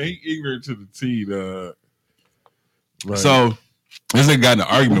 man. He ignorant to the T, dog. Right. So this nigga got in an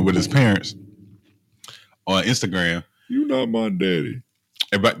argument with his parents on Instagram. You not my daddy.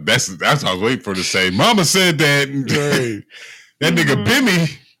 But that's what I was waiting for to say. Mama said that. Right. That nigga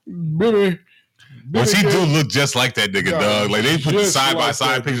Bimmy. Which he do look just like that nigga, dog. Like they put the side by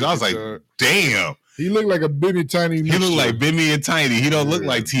side pictures. I was like, damn. He looked like a Bimmy Tiny. He looked like Bimmy and Tiny. He don't look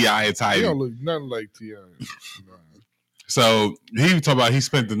like T.I. and Tiny. He don't look nothing like T.I. So he was talking about he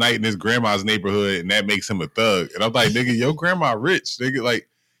spent the night in his grandma's neighborhood and that makes him a thug. And I'm like, nigga, your grandma rich. Nigga, like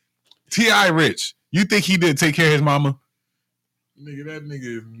T.I. rich. You think he didn't take care of his mama? Nigga, that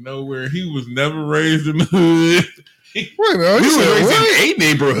nigga is nowhere. He was never raised in the hood. Wait a minute, he was raised in a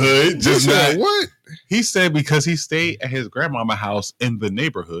neighborhood. Just not what? He said because he stayed at his grandmama house in the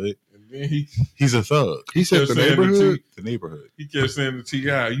neighborhood. And then he's a thug. He said the neighborhood. The neighborhood. He kept saying to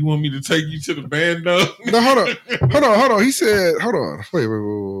T.I., "You want me to take you to the bando?" No, hold on. He said, hold on. Wait.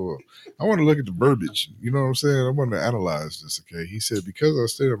 I want to look at the verbiage. You know what I'm saying? I want to analyze this. Okay. He said because I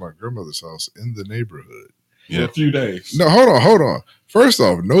stayed at my grandmother's house in the neighborhood. For a few days. No, hold on. First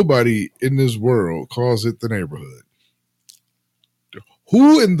off, nobody in this world calls it the neighborhood.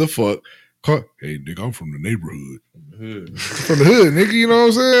 Who in the fuck hey, nigga, I'm from the neighborhood. From the hood, nigga, you know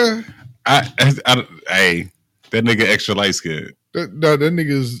what I'm saying? Hey, that nigga extra light skinned. That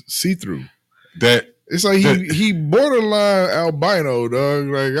nigga's see-through. It's like he borderline albino, dog.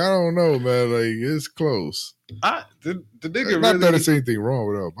 Like, I don't know, man. Like, it's close. The nigga not that it's anything wrong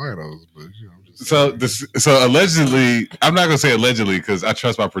with albinos, but you So know. so allegedly, I'm not gonna say allegedly because I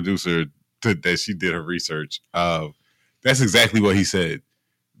trust my producer that she did her research. That's exactly what he said.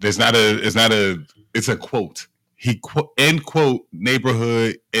 It's a quote. End quote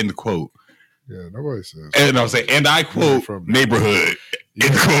neighborhood, end quote. Yeah, nobody says. And I was saying, and I quote neighborhood.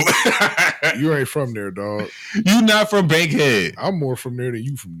 End quote. You ain't from there, dog. You not from Bankhead. I'm more from there than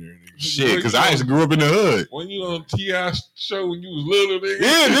you from there, nigga. Shit, because I actually grew up in the hood. When you on T.I. show when you was little, nigga.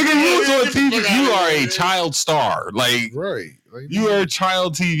 Yeah, nigga, you was on TV. You are a child star. Like, right. Like, you are a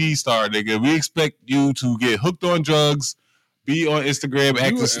child TV star, nigga. We expect you to get hooked on drugs, be on Instagram,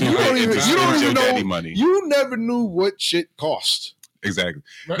 acting stupid, and spend your daddy money. You never knew what shit cost. Exactly.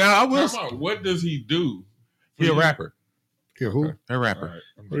 Right. Now, what does he do? He a rapper. Yeah, who? A rapper.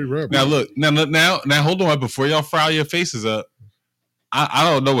 Right. What are you rapping? Now look, now hold on before y'all fry your faces up. I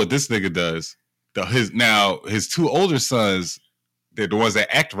don't know what this nigga does. His two older sons, they're the ones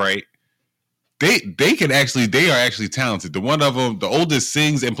that act right. They are actually talented. The one of them, the oldest,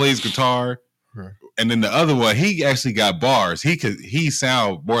 sings and plays guitar, and then the other one, he actually got bars. He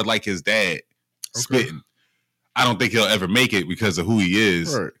sound more like his dad spitting. I don't think he'll ever make it because of who he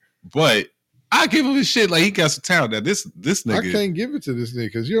is, but I give him his shit like he got some talent. Now this nigga, I can't give it to this nigga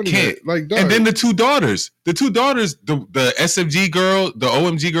because you don't can't. Even, like. Dog. And then the two daughters, the SMG girl, the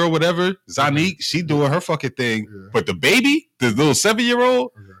OMG girl, whatever, Zanique, she doing her fucking thing. Yeah. But the baby, the little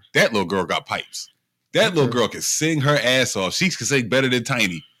 7-year-old, that little girl got pipes. That little girl can sing her ass off. She can sing better than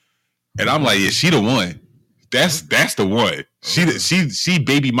Tiny. And I'm like, yeah, she the one. That's the one. She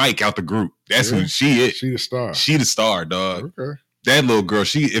baby Mike out the group. That's who she is. She the star. She the star, dog. Okay. That little girl,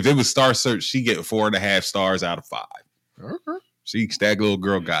 if it was Star Search, she get 4.5 stars out of 5. Okay. That little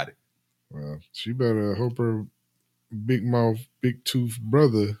girl got it. Well, she better hope her big mouth, big tooth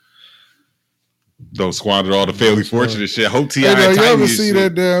brother don't squander all the family fortune and shit. Hope T.I. Hey, you ever see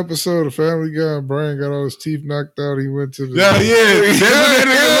that damn episode of Family Guy and Brian got all his teeth knocked out? He went to the That's what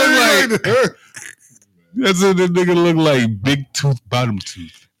that nigga look like. That's what that nigga look like. Big tooth, bottom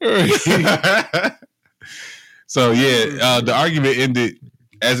tooth. So yeah, the argument ended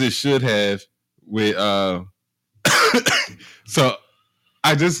as it should have with so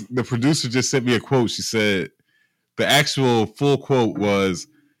the producer just sent me a quote. She said the actual full quote was,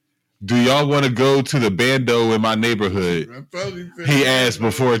 "Do y'all want to go to the bando in my neighborhood?" He asked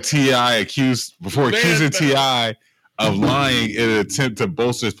before accusing T.I. of lying in an attempt to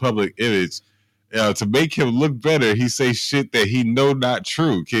bolster his public image. To make him look better, he say shit that he know not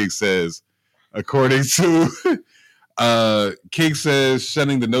true, King says. According to King says,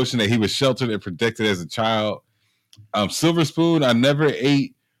 shunning the notion that he was sheltered and protected as a child. Silver spoon, I never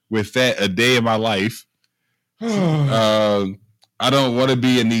ate with that a day in my life. I don't want to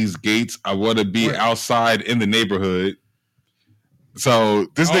be in these gates. I want to be outside in the neighborhood. So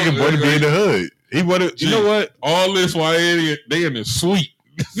this nigga wanted to be in the hood. He wanted, you know what? All this while they in the suite.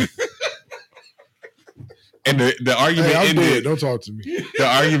 And the argument ended. Don't talk to me. The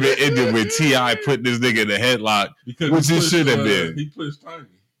argument ended with T.I. putting this nigga in the headlock, which he should have been. He pushed Tiny.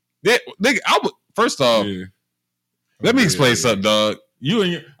 Yeah, nigga, first off, let me explain something, dog.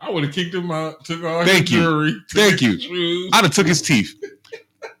 I would have kicked him out. Took all his jewelry. Thank you. I'd have took his teeth,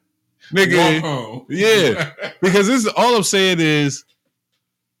 nigga. Walk home. Yeah, because this is all I'm saying is,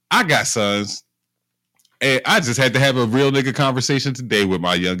 I got sons, and I just had to have a real nigga conversation today with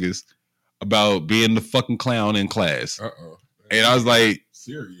my youngest about being the fucking clown in class. Uh-oh. And I was like,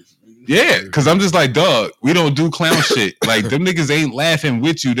 serious, nigga. Yeah, because I'm just like, dog, we don't do clown shit. Like, them niggas ain't laughing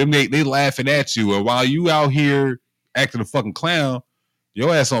with you. They laughing at you. And while you out here acting a fucking clown,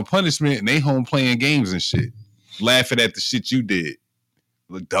 your ass on punishment and they home playing games and shit. Laughing at the shit you did.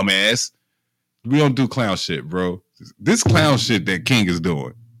 Look, dumbass. We don't do clown shit, bro. This clown shit that King is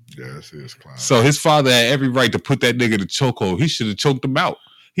doing. Yeah, this is clown. So his father had every right to put that nigga to chokehold. He should have choked him out.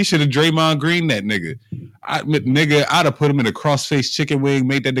 He should have Draymond Green that nigga. I'd have put him in a cross-faced chicken wing,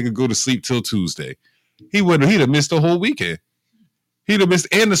 made that nigga go to sleep till Tuesday. He'd have missed the whole weekend. He'd have missed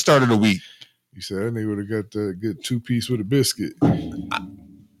and the start of the week. You said that nigga would have got the good 2-piece with a biscuit.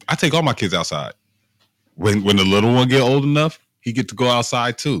 I take all my kids outside. When the little one get old enough, he get to go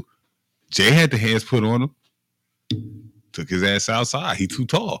outside too. Jay had the hands put on him. Took his ass outside. He too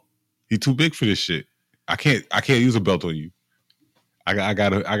tall. He too big for this shit. I can't use a belt on you. I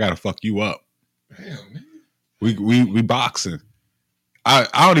gotta fuck you up. Damn, man. We boxing. I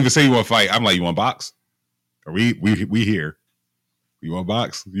don't even say you want to fight. I'm like, you want to box? Or we here. You want to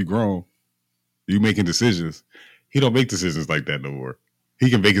box? You grown. You making decisions. He don't make decisions like that no more. He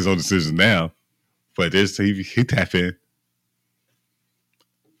can make his own decisions now. But he tap in.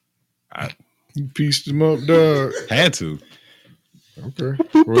 You pieced him up, dog. Had to. Okay.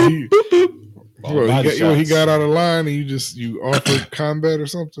 Well, he got out of line and you offered combat or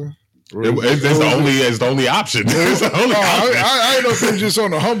something? It's the only option. It's the only option. I know if it was just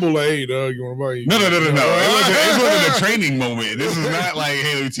on the humble, like, hey, dog, you want to buy you? No. It wasn't a training moment. This is not like,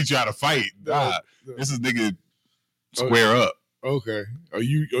 hey, let me teach you how to fight. Nah, this is nigga square up. Okay.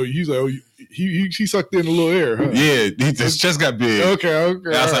 He's like, he sucked in a little air, huh? Yeah, his chest got big. Okay. And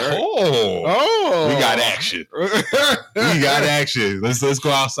I was like, oh, we got action. Let's go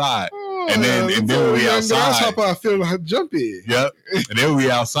outside. And then we outside. That's how I feel like jumpy. Yep. And then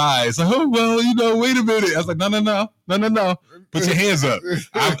we outside. It's like, oh well, wait a minute. I was like, no. Put your hands up.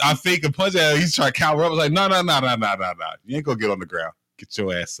 I fake a punch at him. He's trying to cower up. I was like, no. You ain't gonna get on the ground. Get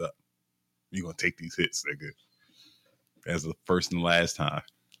your ass up. You gonna take these hits, nigga. That's the first and last time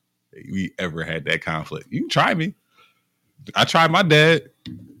we ever had that conflict. You can try me. I tried my dad.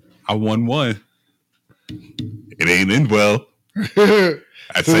 I won one. It ain't end well.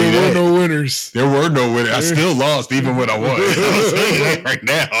 I tell you that. There were no winners. There were no winners. I still lost even when I won. I'm saying that right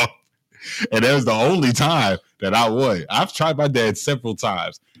now. And that was the only time that I won. I've tried my dad several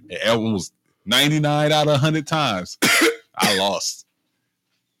times. And almost 99 out of 100 times, I lost.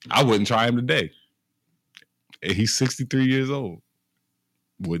 I wouldn't try him today. And he's 63 years old.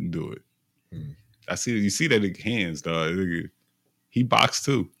 Wouldn't do it. You see that in hands, dog. He boxed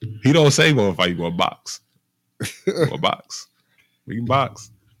too. He don't say, well, if I want to box. Box. We can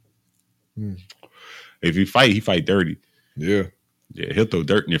box. If he fight dirty. Yeah. Yeah, he'll throw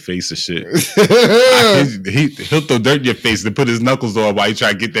dirt in your face and shit. He'll throw dirt in your face and put his knuckles on while he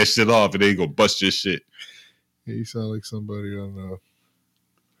try to get that shit off, and then he go bust your shit. Yeah, you sound like somebody I know.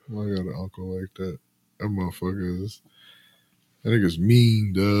 I got an uncle like that. That motherfucker is. I think it's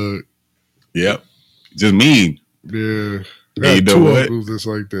mean, dog. Yep, just mean. Yeah, hey, you know what? Uncles that's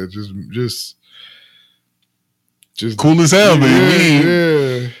like that. Just cool as hell, but mean.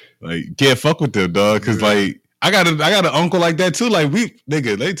 Yeah. Like you can't fuck with them, dog. Cause like I got an uncle like that too. Like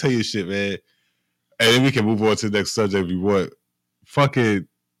let me tell you shit, man. And then we can move on to the next subject if you want. Fucking,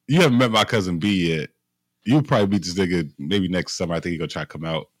 you haven't met my cousin B yet. You'll probably meet this nigga maybe next summer. I think he's gonna try to come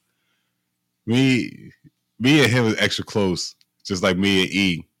out. Me and him is extra close, just like me and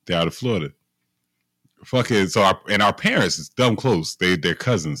E. They're out of Florida. Fucking our parents is dumb close. They're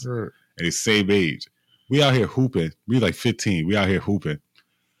cousins. Right. And it's same age. We out here hooping. We like 15. We out here hooping.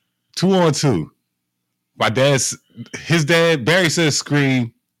 2-on-2. His dad, Barry says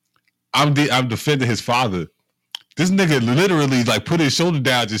scream. I'm defending his father. This nigga literally like put his shoulder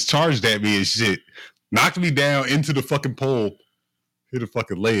down, just charged at me and shit. Knocked me down into the fucking pole. Hit a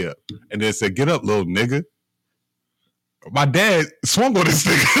fucking layup. And then said, get up, little nigga. My dad swung on this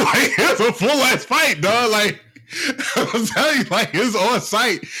nigga. Like, it was a full-ass fight, dog. Like, I'm telling you, like, it was on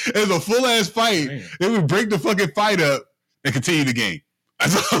site. It was a full-ass fight. Man. They would break the fucking fight up and continue the game.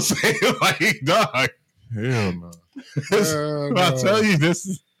 That's what I'm saying. Like, dog. Hell no. I tell you,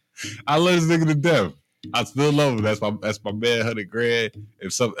 I love this nigga to death. I still love him. That's my man, $100,000.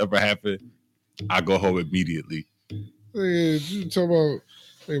 If something ever happened, I go home immediately. Hey, you talk about,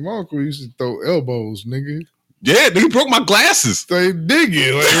 hey, my uncle used to throw elbows, nigga. Yeah, they broke my glasses. They dig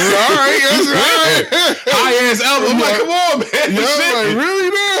it. Like, all right, that's right. High ass elbow. I'm like, come on, man. Yeah, I'm like, really,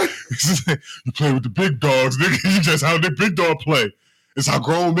 man? You play with the big dogs, nigga. You just how the big dog play. It's how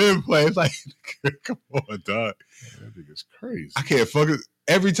grown men play. It's like, come on, dog. That nigga's crazy. I can't fucking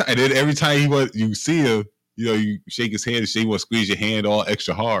every time. And then every time you see him, you shake his hand and she want to squeeze your hand all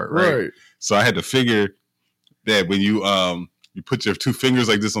extra hard, right? So I had to figure that when you put your two fingers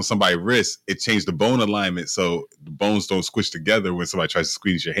like this on somebody's wrist, it changed the bone alignment so the bones don't squish together when somebody tries to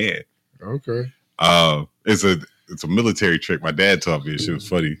squeeze your hand. Okay. It's a military trick. My dad taught me. It was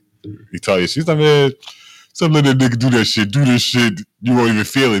funny. He taught you. She's like, man, some little nigga do this shit. You won't even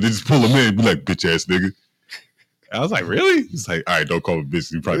feel it. They just pull him in and be like, bitch ass nigga. I was like, really? He's like, all right, don't call him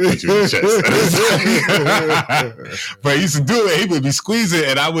bitch. He probably punch you in the chest. But he used to do it. He would be squeezing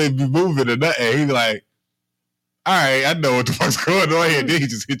and I would be moving or nothing. He'd be like, all right, I know what the fuck's going on here. Then he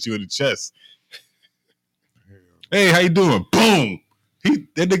just hit you in the chest. Hey, how you doing? Boom.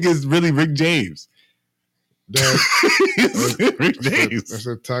 That nigga is really Rick James. Rick James. That's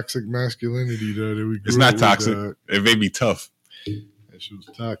a toxic masculinity, though. That we grew it's not toxic. It made me tough. That shit was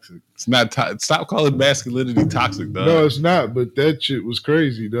toxic. It's not. Stop calling masculinity toxic, dog. No, it's not. But that shit was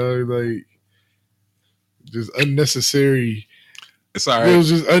crazy, dog. Like, just unnecessary. It's all right. It was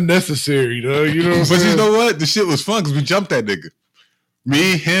just unnecessary, dog. You know what I'm saying? But you know what? The shit was fun because we jumped that nigga.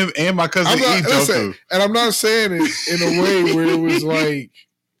 Me, him, and my cousin E jumped him. And I'm not saying it in a way where it was like,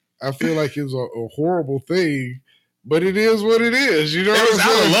 I feel like it was a horrible thing, but it is what it is. You know, it was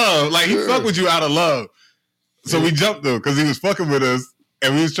out of love. Like he fucked with you out of love. So we jumped him because he was fucking with us,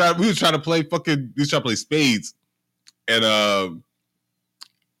 and we was trying to play spades, and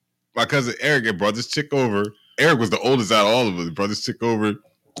my cousin Eric had brought this chick over. Eric was the oldest out of all of us. He brought this chick over.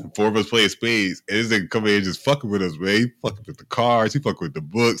 4 of us playing spades, and this nigga come in and just fucking with us, man. He fucking with the cards, he fucking with the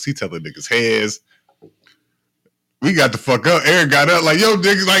books, he telling niggas heads. We got the fuck up. Aaron got up like, yo,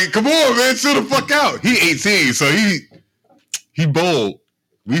 niggas, like, come on, man, chill the fuck out. He 18, so he bold.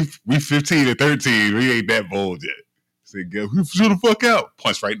 We 15 and 13, we ain't that bold yet. Said, chill the fuck out.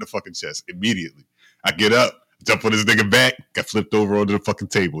 Punch right in the fucking chest immediately. I get up, jump on this nigga back, got flipped over onto the fucking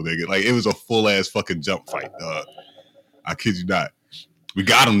table, nigga. Like, it was a full ass fucking jump fight, dog. I kid you not. We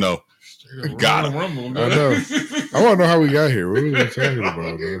got him though. We got him. Rumble, I know. I want to know how we got here. What were we talking about,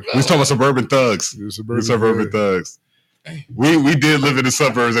 man? We was talking about suburban thugs. Suburban thugs. We did live in the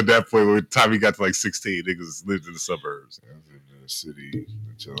suburbs at that point. By the time we got to like 16, niggas lived in the suburbs. I lived in the city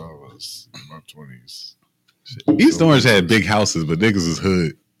until I was in my 20s. East Orange had big houses, but niggas was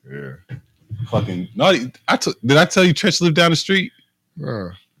hood. Yeah. Fucking no. Did I tell you Trench lived down the street? Yeah,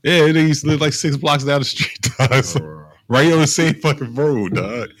 they used to live like 6 blocks down the street. Right on the same fucking road,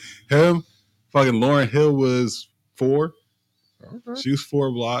 dog. Him, fucking Lauren Hill was 4. Okay. She was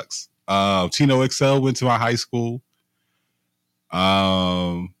 4 blocks. Tino XL went to my high school.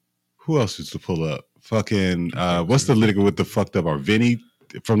 Who else used to pull up? Fucking what's the nigga with the fucked up? Or Vinny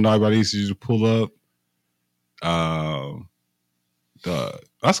from Nobody used to pull up. Our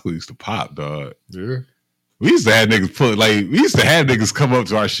school used to pop, dog. Yeah. We used to have niggas come up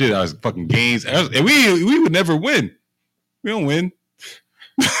to our shit, our fucking games, and we would never win. We don't win.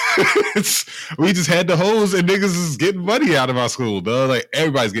 We just had the hoes and niggas is getting money out of our school, dog. Like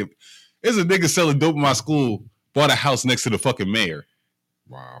everybody's getting. There's a nigga selling dope in my school. Bought a house next to the fucking mayor.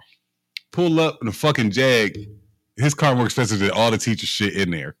 Wow. Pull up in the fucking Jag. His car more expensive than all the teacher shit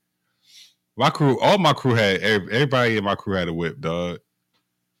in there. All my crew had everybody in my crew had a whip, dog.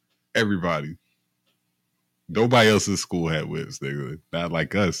 Everybody. Nobody else in school had whips, nigga. Not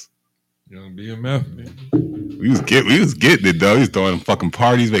like us. Young BMF, man. We was getting it, though. We was throwing fucking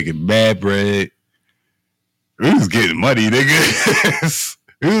parties, making mad bread. We was getting money, nigga.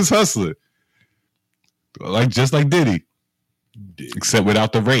 We was hustling. Just like Diddy. Except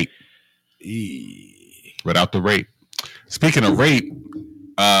without the rape. Without the rape. Speaking of rape,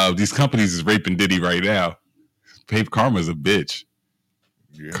 these companies is raping Diddy right now. Karma's a bitch.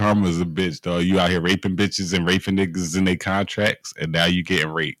 Yeah. Karma's a bitch, dog. You out here raping bitches and raping niggas in their contracts, and now you getting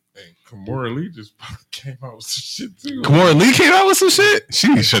raped. Kimora Lee just came out with some shit too. Kimora Lee came out with some shit? She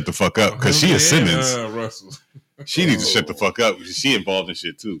need to shut the fuck up because she is Simmons. Russell. She needs to shut the fuck up because she involved in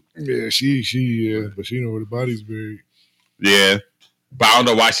shit too. Yeah, but she know where the body's buried. Yeah. But I don't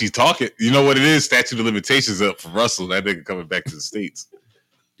know why she's talking. You know what it is? Statute of limitations up for Russell. That nigga coming back to the States.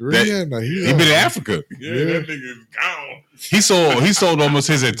 He been in Africa. Yeah, that nigga's gone. He sold almost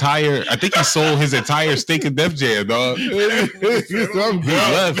his entire. I think he sold his entire stake in Def Jam, dog. He left.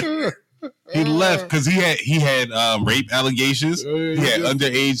 He left because he had rape allegations. He had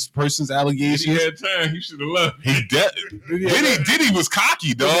underage persons allegations. He had time. He should have left. Diddy was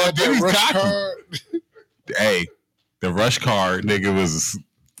cocky, dog. Diddy's cocky. Hey, the rush card nigga was.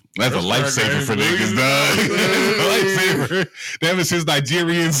 That's a lifesaver for niggas, dog. Lifesaver. That was his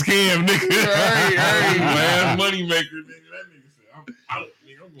Nigerian scam, nigga. Last money maker, nigga. That nigga said, I'm out.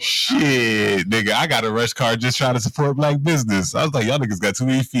 Shit, nigga, I got a rush card just trying to support black business. I was like, y'all niggas got too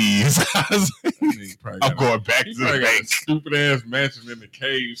many fees. I'm going back to the bank. Stupid ass mansion in the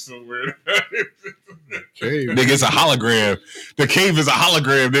cave somewhere. Nigga, it's a hologram. The cave is a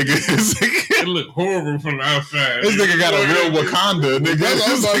hologram, nigga. It look horrible from the outside. This nigga got a real Wakanda, nigga. That's what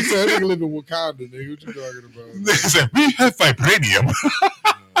I was about to say. That nigga live in Wakanda, nigga. What you talking about? Nigga said, we have vibranium.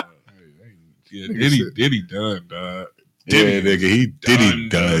 Yeah, Diddy done, dog. Diddy, nigga, he Diddy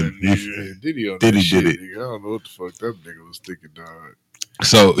done. Diddy did it. Nigga. I don't know what the fuck that nigga was thinking, dog.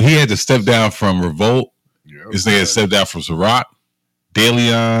 So he had to step down from Revolt. Yeah, this nigga had to step down from Ciroc.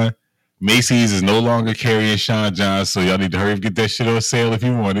 DeLeon. Macy's is no longer carrying Sean John, so y'all need to hurry and get that shit on sale if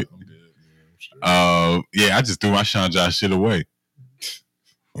you want it. Yeah, I just threw my Sean John shit away.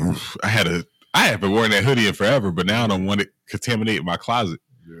 I have been wearing that hoodie in forever, but now I don't want it contaminating my closet.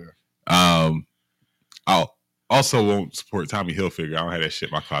 Yeah. I also won't support Tommy Hilfiger. I don't have that shit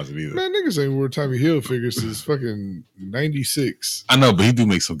in my closet either. Man, niggas ain't wore Tommy Hilfiger since fucking 96. I know, but he do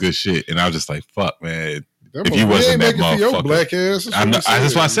make some good shit, and I was just like, fuck, man. If you wasn't that motherfucker, your black ass.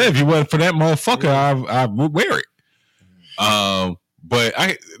 That's why I said if you wasn't for that motherfucker, I would wear it. But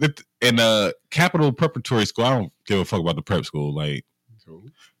in Capital Preparatory School, I don't give a fuck about the prep school. Like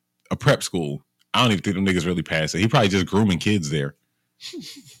a prep school, I don't even think them niggas really pass it. He probably just grooming kids there.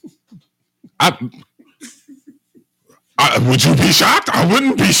 Would you be shocked? I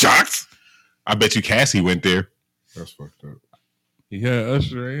wouldn't be shocked. I bet you Cassie went there. That's fucked up. Yeah,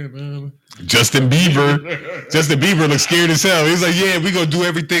 Usher and Justin Bieber. Justin Bieber looks scared as hell. He's like, yeah, we gonna do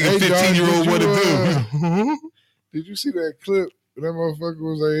everything a 15-year-old want to do. Did you see that clip? That motherfucker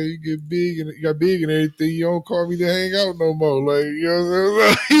was like, hey, you got big and everything. You don't call me to hang out no more. Like, you know what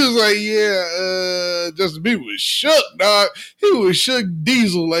I'm saying? He was like, yeah, Justin Bieber was shook, dog. He was shook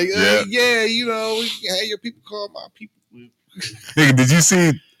Diesel. Like, yeah, you know, we can have your people call my people. Nigga, did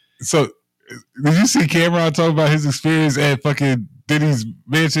you see Cameron talk about his experience at fucking Diddy's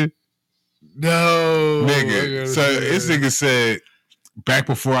mansion? No. Nigga. So this nigga said, back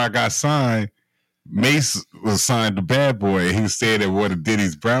before I got signed, Mace was signed to Bad Boy. He was staying at one of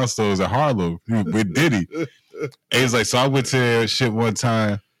Diddy's brownstones at Harlem with Diddy. And he's like, so I went to that shit one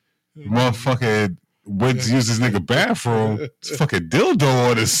time. Motherfucker went to use this nigga bathroom. It's fucking dildo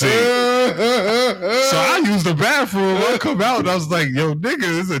on the sink. So I used the bathroom. I come out and I was like, yo, nigga,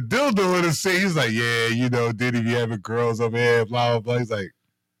 there's a dildo in the sink. He's like, yeah, you know, Diddy be having girls over here, blah, blah, blah. He's like,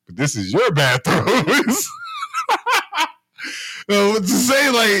 but this is your bathroom. What to say,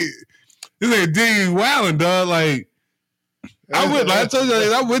 like, this nigga Diddy wilding, dog. Like, I told you,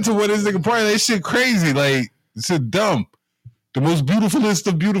 I went to one of this nigga party. That shit crazy. Like, it's shit dumb. The most beautifulest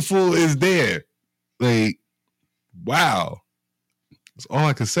of beautiful is there. Like, wow. That's all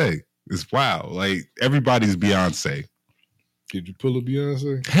I can say. It's wow. Like, everybody's Beyonce. Did you pull a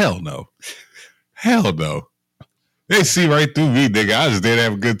Beyonce? Hell no. Hell no. They see right through me, nigga. I was there to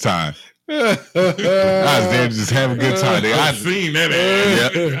have a good time. I was there to just have a good time. Nigga. I've seen that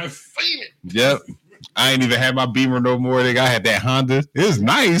ass. Yep. I've seen it. Yep. I ain't even had my Beamer no more. Nigga. I had that Honda. It was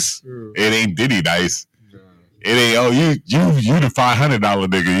nice. It ain't Diddy nice. It ain't, you the $500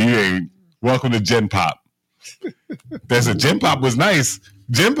 nigga. You ain't welcome to Gen Pop. Gen Pop was nice.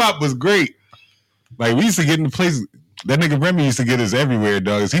 Gen Pop was great. Like, we used to get in the place. That nigga Remy used to get us everywhere,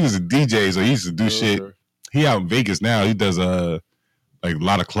 dog. He was a DJ, so he used to do shit. He out in Vegas now. He does like a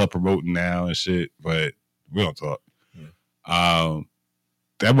lot of club promoting now and shit, but we don't talk. That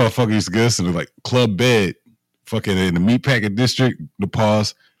motherfucker used to get us in like Club Bed, fucking in the Meatpacking District,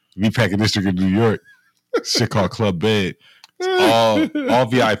 Meatpacking District in New York. Shit called Club Bed. All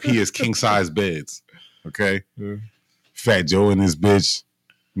VIP is king size beds. Okay? Yeah. Fat Joe and his bitch,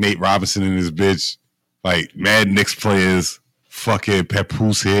 Nate Robinson and his bitch, like Mad Knicks players, fucking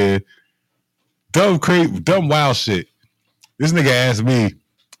Papoose here. Dumb wild shit. This nigga asked me,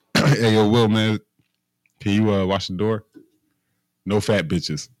 hey yo, Will, man, can you watch the door? No fat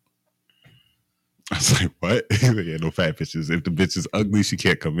bitches. I was like, what? He's like, yeah, no fat bitches. If the bitch is ugly, she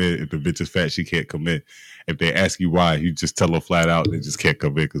can't come in. If the bitch is fat, she can't come in. If they ask you why, you just tell them flat out they just can't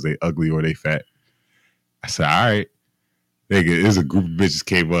come in because they ugly or they fat. I said, all right. Nigga, there's a group of bitches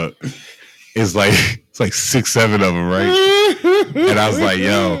came up. It's like 6, 7 of them, right? And I was like,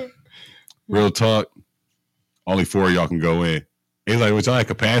 yo, real talk, only 4 of y'all can go in. He's like, what y'all at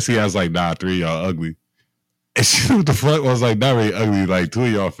capacity? I was like, nah, 3 of y'all ugly. And she, what the fuck? I was like, not really ugly. Like, 2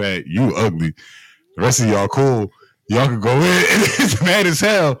 of y'all fat, you ugly. The rest of y'all cool. Y'all can go in. And it's mad as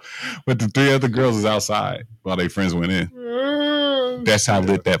hell. But the 3 other girls is outside while their friends went in. That's how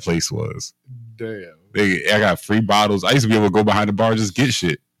lit that place was. Damn. I got free bottles. I used to be able to go behind the bar and just get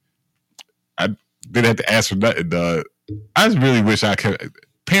shit. I didn't have to ask for nothing, dog. I just really wish I could.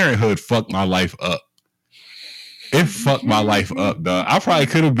 Parenthood fucked my life up. It fucked my life up, dog. I probably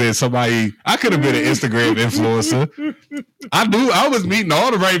could have been somebody. I could have been an Instagram influencer. I was meeting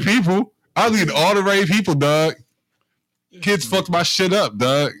all the right people. I was meeting all the right people, dog. Kids fucked my shit up,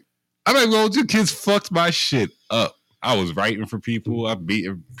 dog. I'm not going to. Kids fucked my shit up. I was writing for people. I'm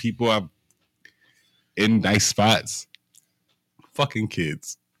meeting people. I'm in nice spots. Fucking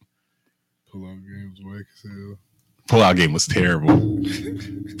kids. Pull-out game was whack as hell. Pull-out game was terrible.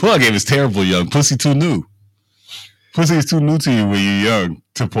 Pull-out game is terrible, young. Pussy too new. Pussy is too new to you when you're young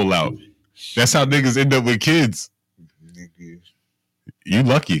to pull out. That's how niggas end up with kids. You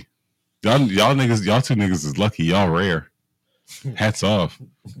lucky. Y'all two niggas is lucky. Y'all rare. Hats off.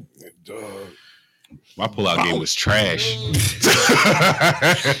 My pull-out game was trash.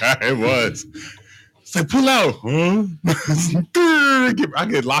 It was. It's like, pull out. Huh? I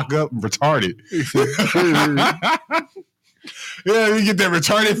get locked up and retarded. Yeah, you get that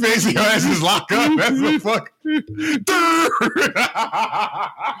retarded face and your ass is locked up. That's the fuck.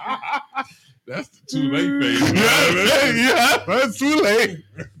 That's the too late face. Yeah, that's too late.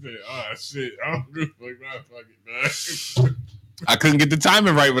 Oh, shit. I don't give a fuck. I couldn't get the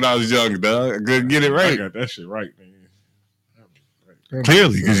timing right when I was young, dog. I couldn't get it right. I got that shit right, man.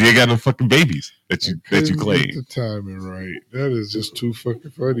 Clearly, because you ain't got no fucking babies that you claim. The timing right. That is just too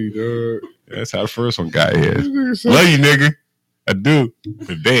fucking funny, dog. That's how the first one got here. Love you, nigga. I do.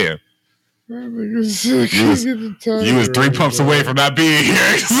 But damn. You was 3 pumps away from not being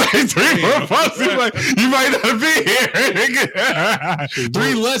here. 3 more pumps, you might not be here.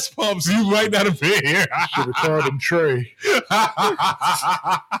 3 less pumps, you might not have been here. Should have called him Trey.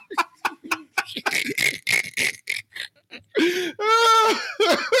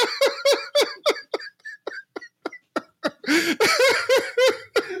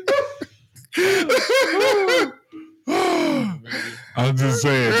 I'm just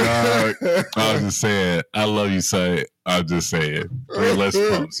saying, dog. I'm just saying. I love you, say. I'm just saying. 3 less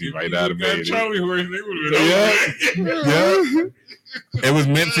pumps, you might not have made it. Yeah. It was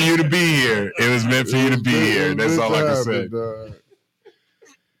meant for you to be here. It was meant for you to be here. That's all I can say.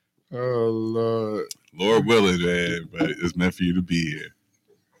 Oh, Lord. Lord willing, man, but it's meant for you to be here.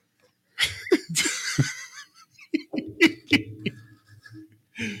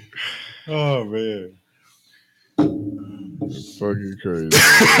 Oh, man. Fucking crazy.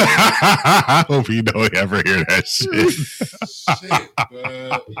 I hope you don't ever hear that shit.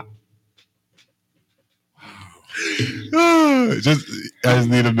 I just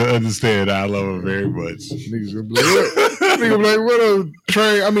need him to understand I love him very much. Niggas gonna be like, what a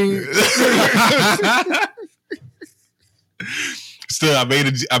Trey. I mean, still, I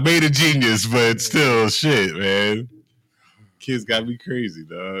made a genius, but still, shit, man. Kids got me crazy,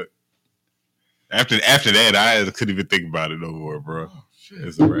 dog. After that, I couldn't even think about it no more, bro. Oh, shit.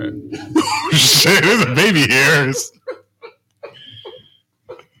 It's a wrap. Shit, there's a baby hairs.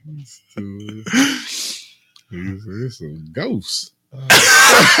 It's some ghosts.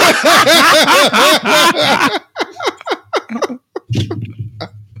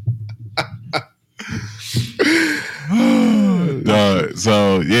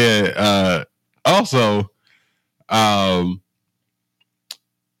 So yeah. Also,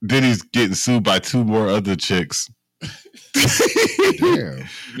 Diddy's getting sued by 2 more other chicks. Damn.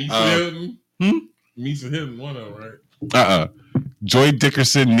 Misa Hilton, one of them, right? Joy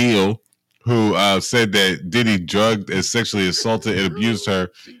Dickerson Neal, who said that Diddy drugged and sexually assaulted and abused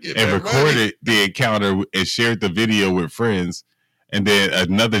her and recorded the encounter and shared the video with friends. And then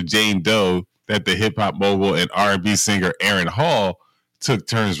another Jane Doe that the hip-hop mogul and R&B singer Aaron Hall took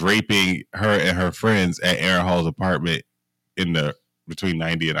turns raping her and her friends at Aaron Hall's apartment between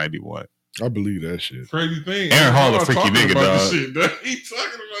 90 and 91. I believe that shit. Crazy thing. Aaron Hall a freaky nigga, dog. He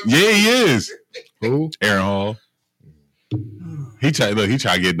talking about yeah, he is. Who? Aaron Hall. He tried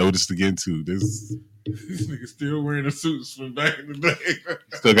to get noticed again too. This nigga still wearing the suits from back in the day.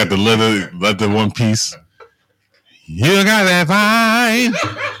 Still got the leather one piece. You got that fine.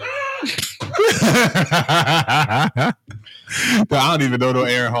 But I don't even know no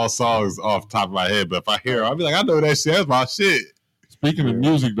Aaron Hall songs off the top of my head. But if I hear, I'll be like, I know that shit. That's my shit. Speaking of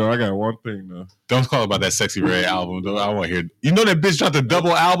music, though, I got one thing though. Don't call about that Sexy Red album, though. I want to hear. You know that bitch dropped a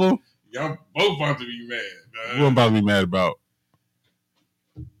double album. Y'all both about to be mad. What I'm about to be mad about?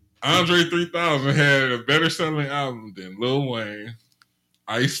 Andre 3000 had a better selling album than Lil Wayne,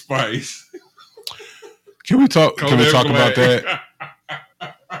 Ice Spice. Can we talk about that?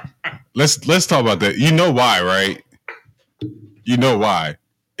 Let's talk about that. You know why, right? You know why?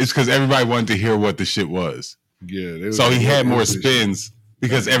 It's because everybody wanted to hear what the shit was. Yeah. So he had more spins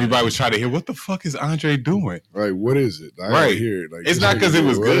because everybody was trying to hear what the fuck is Andre doing. Like, what is it? Right. Hear it. Like, it's not because it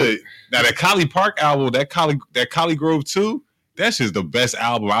was good. Now that Collie Park album, that Collie Grove 2, that's just the best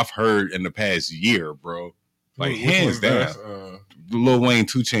album I've heard in the past year, bro. Like hands down. The Lil Wayne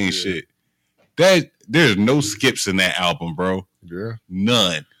 2 Chainz shit. That there's no skips in that album, bro. Yeah.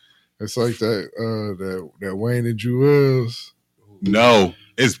 None. It's like that Wayne and Jewels. No,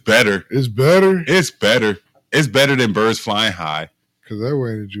 it's better. It's better? It's better. It's better than Birds Flying High. Cause that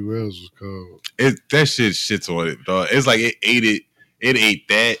Wayne and Jewels was cold. That shit shits on it, dog. It's like it ate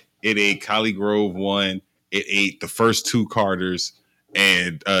that. It ate Collie Grove 1. It ate the first 2 Carters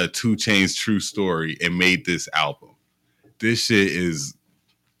and 2 Chainz True Story and made this album. This shit is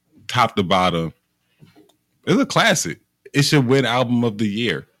top to bottom. It's a classic. It should win album of the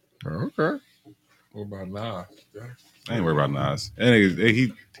year. Okay. What about Nas? I ain't worried about Nas.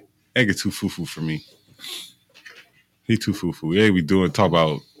 He get too foo-foo for me. He too foo-foo. Yeah, we talk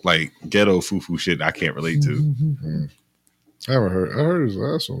about like ghetto foo-foo shit I can't relate to. Mm-hmm. I haven't heard. I heard his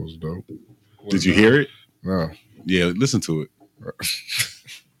last one was dope. Did you hear it? No. Yeah, listen to it.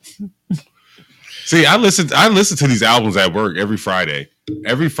 See, I listen to these albums at work every Friday.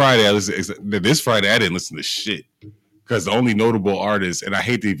 Every Friday I listen. This Friday I didn't listen to shit because the only notable artist, and I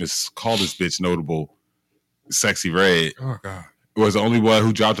hate to even call this bitch notable, Sexy Red. Oh God, was the only one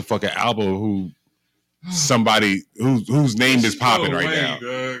who dropped a fucking album. Who somebody whose name is popping right now.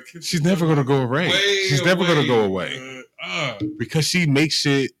 She's never gonna go away. She's never gonna go away because she makes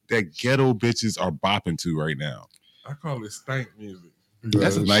shit that ghetto bitches are bopping to right now. I call it stank music.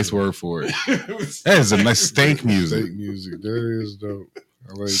 That's a nice word for it. That is a nice stank music. Stank music. That is dope.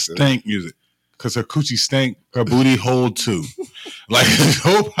 I like stank music. Because her coochie stank, her booty hold too. Like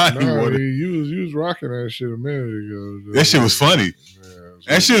nobody wanted. You was rocking that shit a minute ago. Dude. That shit was funny.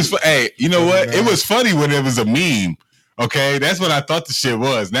 That shit was hey, you know what? It was funny when it was a meme. Okay, that's what I thought the shit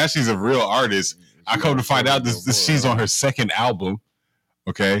was. Now she's a real artist. I come to find out this she's on her second album.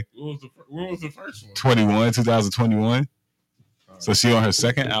 Okay. What was the first one? 2021. So she on her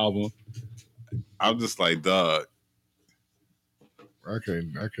second album. I'm just like, dog. I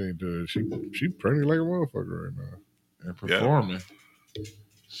can't do it. She pretty like a motherfucker right now. And performing. Yeah.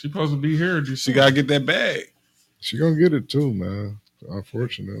 She supposed to be here. She gotta get that bag. She gonna get it too, man.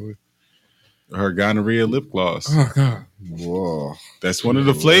 Unfortunately. Her gonorrhea lip gloss. Oh God. Whoa. That's one of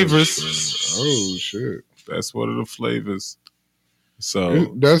the flavors. Oh shit. That's one of the flavors.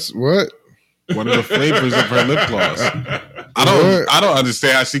 So that's what? One of the flavors of her lip gloss. I don't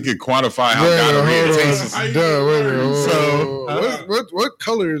understand how she could quantify how gonorrhea tastes. What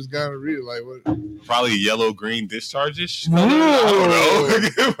color is gonorrhea? Like what? Probably yellow green discharges. I don't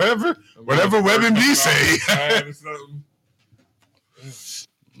know. whatever WebMD say.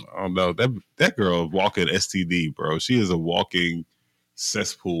 I don't know. That girl walking STD, bro. She is a walking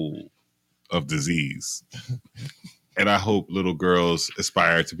cesspool of disease. And I hope little girls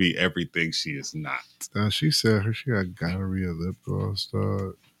aspire to be everything she is not. She said she got gonorrhea lip gloss,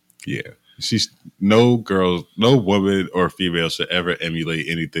 dog. Yeah. She's no woman or female should ever emulate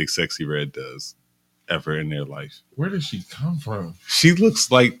anything Sexy Red does ever in their life. Where did she come from? She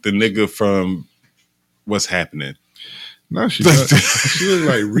looks like the nigga from What's Happening. No, she looks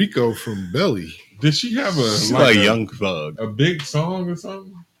like Rico from Belly. Did she have a Young Thug? A big song or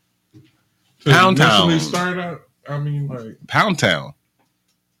something? Pound Town. Start out. I mean, like Pound Town.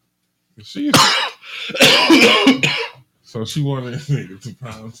 So she wanted nigga to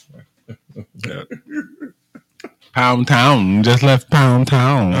pound. Yeah. Pound Town just left Pound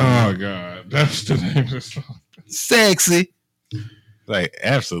Town. Oh God, that's the name of the song. Sexy. Like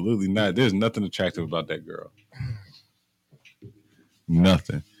absolutely not. There's nothing attractive about that girl.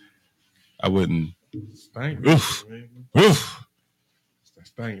 Nothing. I wouldn't. Stank music. Oof.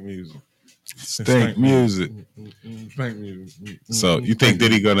 Stank music. Stank music. Stank music. So you think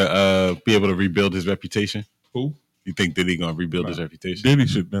Diddy gonna be able to rebuild his reputation? Who? You think Diddy gonna rebuild his reputation? Diddy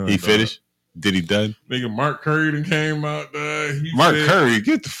should done. He finished? Diddy done? Nigga Mark Curry done came out there. Mark Curry,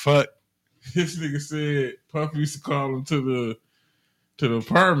 get the fuck. This nigga said Puff used to call him to the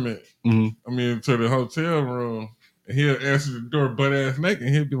apartment. Mm-hmm. I mean to the hotel room. And he'll answer the door butt ass naked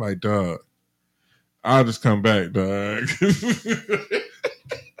and he'll be like, dog, I'll just come back, dog.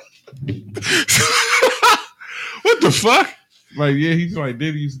 What the fuck? Like, yeah, he's like,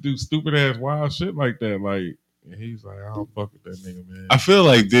 Diddy used to do stupid ass wild shit like that. Like, and he's like, I don't fuck with that nigga, man. I feel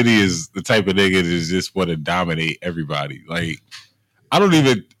like Diddy is the type of nigga that just want to dominate everybody. Like, I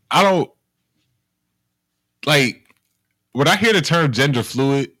don't like when I hear the term gender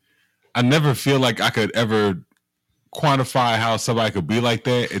fluid, I never feel like I could ever quantify how somebody could be like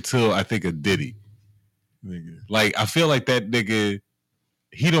that until I think of Diddy. Nigga. Like, I feel like that nigga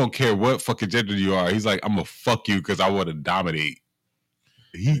he don't care what fucking gender you are. He's like, I'm gonna fuck you because I want to dominate.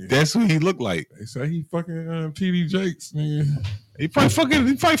 That's who he looked like. They say he fucking TD Jakes, nigga. He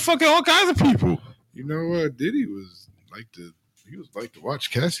probably fucking all kinds of people. You know what? Diddy was like to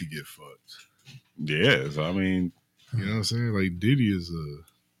watch Cassie get fucked. Yeah, so I mean, you know what I'm saying? Like Diddy is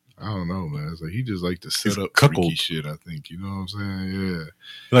I don't know, man. It's like he just like to set up cuckold freaky shit. I think you know what I'm saying. Yeah,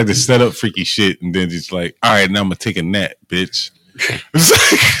 he like to set up freaky shit and then just like, all right, now I'm gonna take a nap, bitch. It's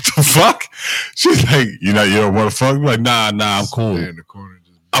like, the fuck? She's like, you don't want to fuck? I'm like, nah, I'm cool. In the corner,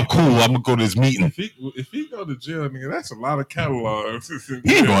 I'm cool. I'm gonna go to this meeting. If he go to jail, nigga, that's a lot of catalogs.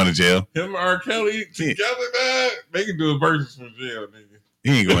 He ain't going to jail. Him and R. Kelly together, man, they can do a versus from jail, nigga.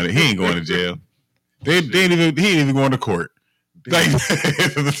 He ain't going to jail. He ain't even going to court. Like,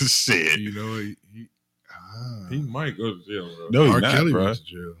 shit. You know he might go to jail, bro. No, R. Kelly bro. Went to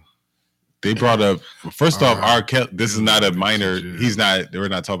jail. They brought up first off, R. Kelly. This is not a minor. He's not. We're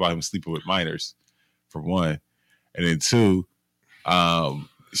not talking about him sleeping with minors, for one, and then two.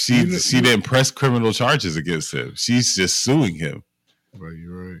 She didn't press criminal charges against him. She's just suing him. Right,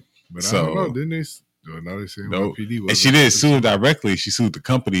 you're right. But I don't know. Didn't they? Now they saying no. And she didn't sue him directly. She sued the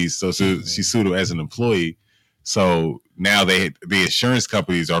companies. So she sued him as an employee. So now the insurance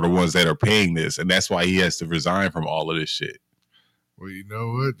companies are the ones that are paying this, and that's why he has to resign from all of this shit. Well, you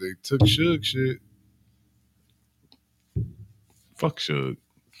know what? They took Suge shit. Fuck Suge.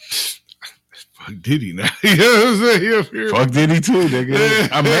 Fuck Diddy now. You know what I'm saying? Fuck Diddy too, nigga.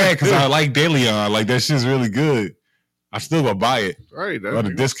 I'm mad because I like DeLeon. Like, that shit's really good. I still gonna buy it. Right. On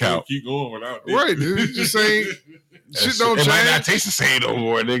a discount. Keep going without this. Right. Dude, just saying shit don't change. It might not taste the same no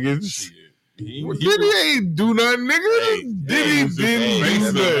more, niggas. Diddy ain't do nothing, nigga. Diddy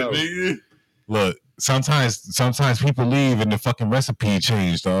didn't do nothing. Look, sometimes people leave and the fucking recipe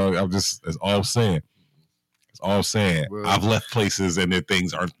changed, dog. That's all I'm saying. That's all I'm saying. Well, I've left places and their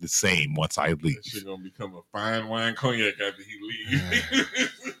things aren't the same once I leave. That shit gonna become a fine wine cognac after he leaves.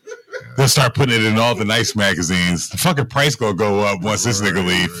 They'll start putting it in all the nice magazines. The fucking price gonna go up once this nigga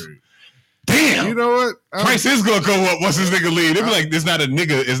leave. Right. Damn. You know what? Price is gonna go up once this nigga leave. They be like, it's not a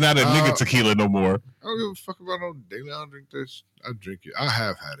nigga tequila no more. I don't give a fuck about no daily. I don't drink this. I drink it. I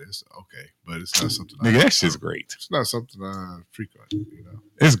have had it. It's okay, but it's not something. Nigga, that shit's great. It's not something I frequent. You know,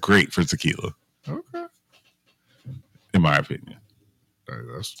 it's great for tequila. Okay. In my opinion.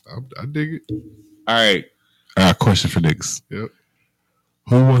 I dig it. All right. Question for niggas. Yep.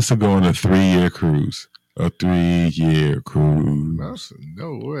 Who wants to go on a 3-year cruise? A 3-year cruise.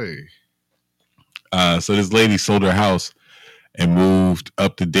 No way. So this lady sold her house and moved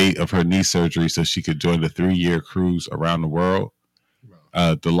up the date of her knee surgery so she could join the 3-year cruise around the world.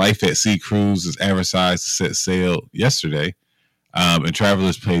 The Life at Sea cruise is advertised to set sail yesterday, and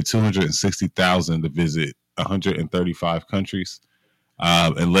travelers paid $260,000 to visit 135 countries.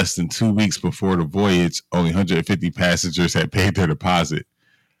 In less than 2 weeks before the voyage, only 150 passengers had paid their deposit.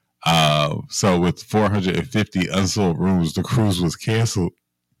 So with 450 unsold rooms, the cruise was canceled.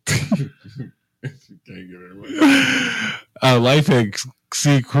 Life at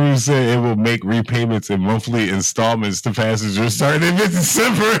Sea Cruise said it will make repayments in monthly installments to passengers starting in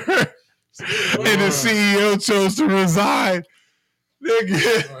mid-December. And the CEO chose to resign.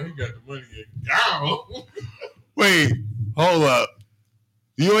 Nigga. Oh, he got the money in. Wait, hold up.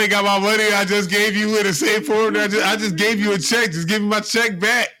 You ain't got my money I just gave you in the same form. I just gave you a check. Just give me my check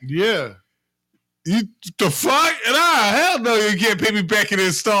back. Yeah. You the fuck? Hell no, you can't pay me back in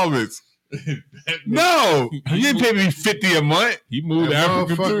installments. No, you didn't pay me $50 a month. He moved to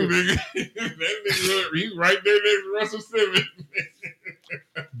Africa too, nigga. That nigga, he's right there next to Russell Simmons.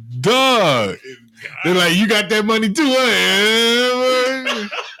 Dog. They're like, you got that money too, huh?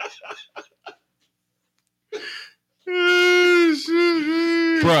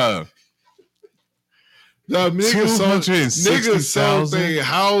 Bruh. Dog, niggas sold their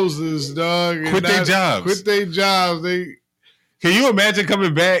houses, dog. Quit their jobs. Can you imagine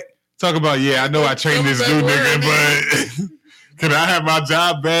coming back? Talk about, I know I trained this new nigga, but can I have my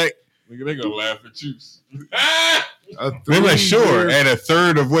job back? Nigga, they gonna laugh at you. They're like, sure, at a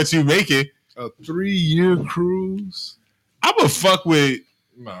third of what you making. A 3-year cruise? I'm gonna fuck with.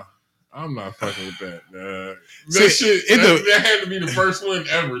 Nah, I'm not fucking with that. That had to be the first one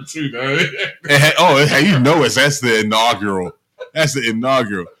ever, too, dog. That's the inaugural. That's the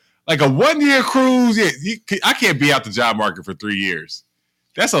inaugural. Like a 1-year cruise, I can't be out the job market for 3 years.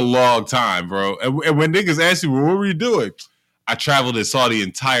 That's a long time, bro. And when niggas ask you, well, what were you doing? I traveled and saw the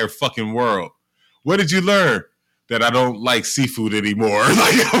entire fucking world. What did you learn? that I don't like seafood anymore.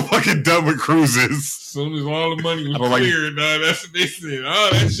 Like, I'm fucking done with cruises. As soon as all the money was cleared, that's what they said. Oh,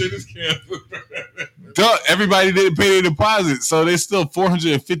 that shit is canceled. Duh, everybody didn't pay their deposit, so there's still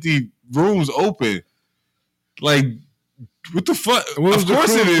 450 rooms open. Like, what the fuck? Of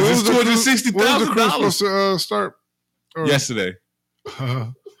course it is. It's $260,000. When was the cruise supposed to start? Yesterday.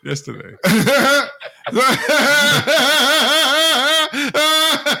 Yesterday.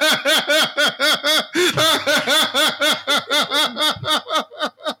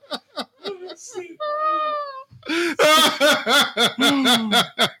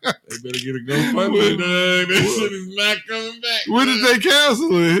 They better get a GoFundMe, dog. That shit is not coming back. When did they cancel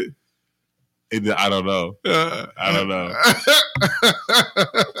it? I don't know.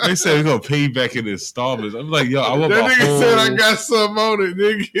 They said we're gonna pay you back in installments. I'm like, yo, I want that my nigga whole. said I got something on it,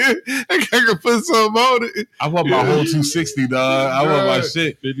 nigga. I can put something on it. I want my whole $260, dog. I want my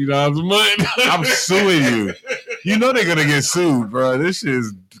shit. $50 a month. I'm suing you. You know they're gonna get sued, bro. This shit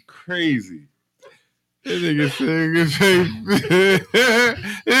is crazy. That nigga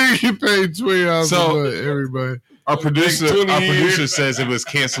get paid $20 a month, everybody. Our producer says it was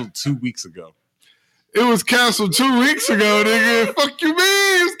canceled 2 weeks ago. It was canceled 2 weeks ago, nigga. Fuck you,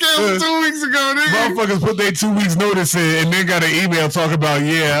 man. It was canceled 2 weeks ago, nigga. Motherfuckers put their 2 weeks notice in and then got an email talking about,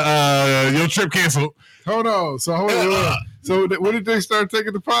 your trip canceled. Hold on. So when did they start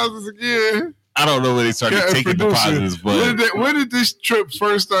taking deposits again? I don't know when they started taking deposits, but when did this trip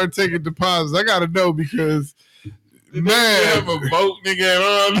first start taking deposits? I gotta know because man, they have a boat,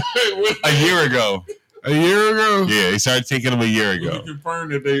 nigga, a year ago. A year ago? Yeah, they started taking them a year ago. We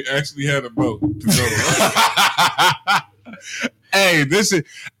confirmed that they actually had a boat to go. Hey,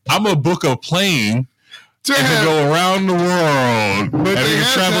 I'm a book a plane to go around the world. But they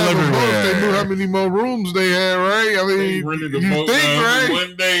had travel everywhere. They knew how many more rooms they had, right? I mean, you think, right?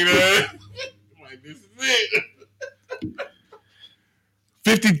 One day, man. Like, this is it.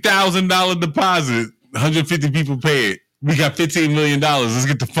 $50,000 deposit. 150 people pay it. We got $15 million. Let's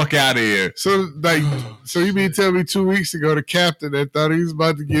get the fuck out of here. So you mean tell me 2 weeks ago the captain that thought he was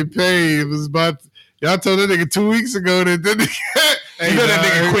about to get paid was about to, y'all told that nigga 2 weeks ago that that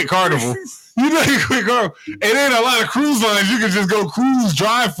nigga quit Carnival. You know he quit Carnival. And ain't a lot of cruise lines you can just go cruise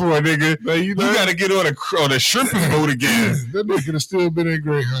drive for, nigga. Man, you got to get on a shrimping boat again. That nigga could have still been in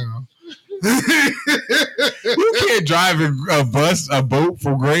Greyhound. You can't drive a boat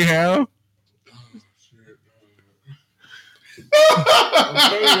from Greyhound. I'm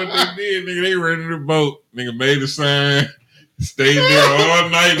telling you what they did, nigga. They rented a boat. Nigga made a sign. Stayed there all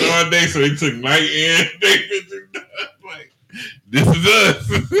night, all day. So they took night in. They like, this is us.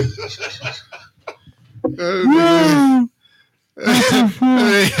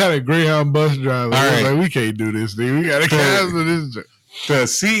 They had a Greyhound bus driver. All right. Like, we can't do this, nigga. We gotta cancel this. The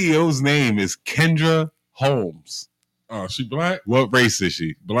CEO's name is Kendra Holmes. Oh, she black? What race is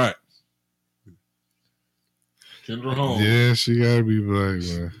she? Black. Kendra Holmes. Yeah, she gotta be black,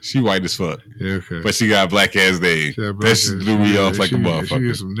 man. She white as fuck. Yeah, okay. But she got a black ass name. That shit threw me off like a motherfucker. She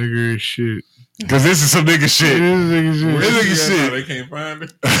get some nigger shit. Cause this is some nigga shit. This nigga shit. They can't find her.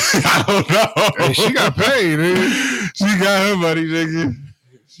 I don't know. Hey, she got paid, nigga. She got her money, nigga.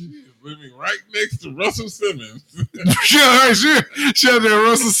 She is living right next to Russell Simmons. She out there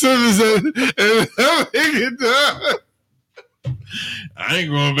Russell Simmons and I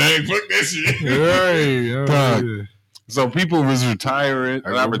ain't going back. Fuck that shit. Right. So people was retiring,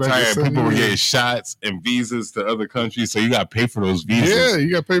 not retiring. People were getting shots and visas to other countries. So you got to pay for those visas. Yeah,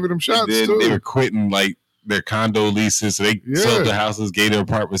 you got to pay for them shots too. They were quitting like their condo leases. So they sold their houses, gave their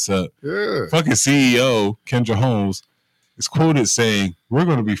apartments up. Yeah. Fucking CEO Kendra Holmes is quoted saying, "We're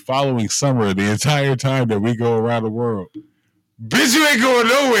going to be following Summer the entire time that we go around the world." Bitch, you ain't going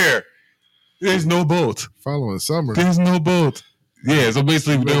nowhere. There's no boat. Following Summer. There's no boat. Yeah, so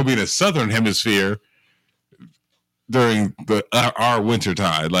basically they'll be in the southern hemisphere during our winter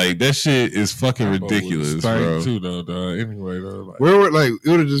time. Like, that shit is fucking ridiculous, bro. Too, though, dog. Anyway, though, like, where would it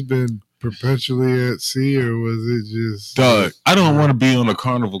would have just been perpetually at sea, or was it just? Dog, I don't want to be on a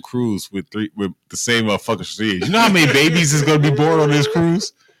Carnival cruise with the same motherfuckers for 3 years. You know how many babies is going to be born on this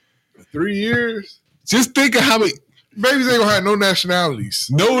cruise? 3 years. Just think of how many. Babies ain't gonna have no nationalities.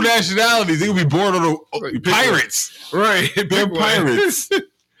 No nationalities. They gonna be born on pirates. Right. They're pirates.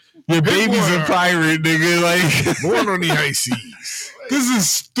 Your baby's a pirate, nigga. Like, born on the high seas. This is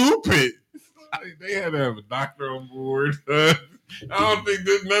stupid. They had to have a doctor on board. I don't think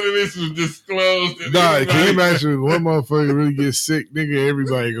none of this was disclosed. Nah, can you imagine one motherfucker really get sick, nigga?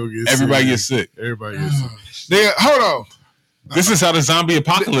 Everybody gonna get sick. Everybody gets sick. Everybody gets sick. Nigga, hold on. This is how the zombie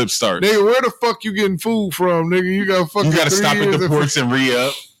apocalypse starts. Nigga, where the fuck you getting food from, nigga? You gotta to stop at the ports and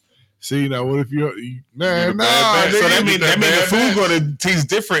re-up. See, now what if you're nah? So that mean the food going to taste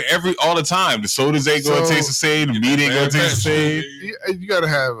different all the time. The sodas ain't going to taste the same. The meat ain't going to taste the same. You got to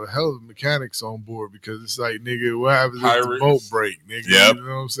have a hell of mechanics on board because it's like, nigga, what happens if the boat break, nigga? Yep. You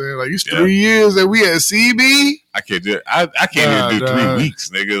know what I'm saying? Like it's 3 years that we at CB. I can't do it. I can't even do 3 weeks,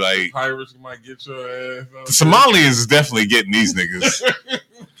 nigga. Like pirates might get your ass. The Somalians is definitely getting these niggas.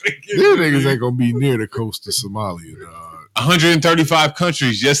 These niggas ain't gonna be near the coast of Somalia, dog. 135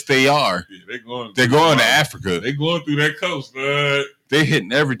 countries, yes, they are. Yeah, they're going to Africa. They going through that coast, dog. They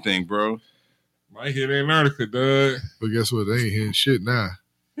hitting everything, bro. Might hit Antarctica, dog. But guess what? They ain't hitting shit now.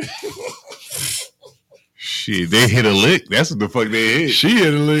 Shit, they hit a lick. That's what the fuck they hit. She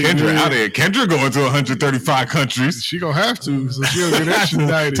hit a lick. Kendra out there. Kendra going to 135 countries. She gonna have to, so she'll get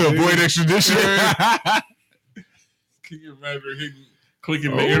extradited to avoid extradition. Can you imagine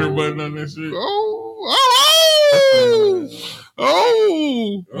clicking the enter button on that shit?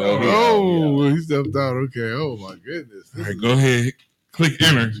 He stepped out. Okay. Oh my goodness. All right, go ahead. Click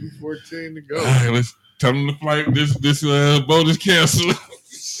enter. 2:14 to go. All right, let's tell them the flight. This boat is canceled.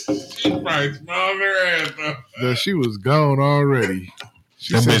 She probably smiled her ass though. She was gone already.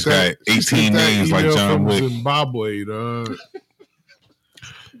 That bitch got 18 names like John Wick. Zimbabwe, dog.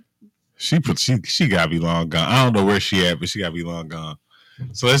 She gotta be long gone. I don't know where she at, but she gotta be long gone.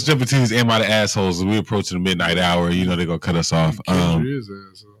 So let's jump into these Am I the Assholes. We approaching the midnight hour. You know they're gonna cut us off.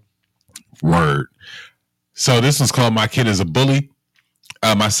 Word. So this one's called My Kid is a Bully.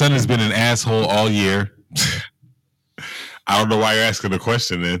 My son has been an asshole all year. I don't know why you're asking the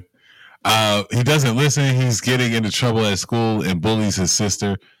question then. He doesn't listen. He's getting into trouble at school and bullies his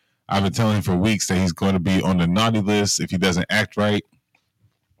sister. I've been telling him for weeks that he's going to be on the naughty list if he doesn't act right.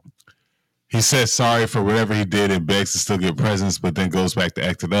 He says sorry for whatever he did and begs to still get presents, but then goes back to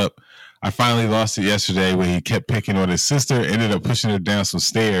acting up. I finally lost it yesterday when he kept picking on his sister, ended up pushing her down some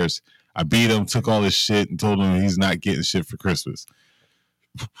stairs. I beat him, took all his shit, and told him he's not getting shit for Christmas.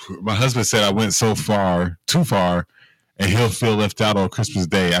 My husband said I went too far, and he'll feel left out on Christmas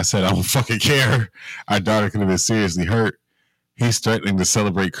Day. I said I don't fucking care. Our daughter could have been seriously hurt. He's threatening to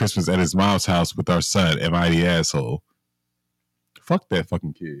celebrate Christmas at his mom's house with our son. Am I the asshole? Fuck that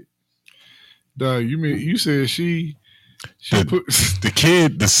fucking kid. Dog, you said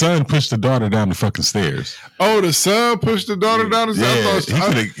the son pushed the daughter down the fucking stairs. Oh, the son pushed the daughter down the stairs.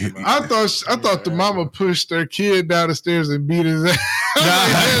 Yeah, I thought the mama pushed their kid down the stairs and beat his ass.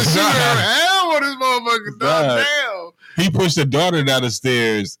 She hell with this motherfucker. Damn. He pushed the daughter down the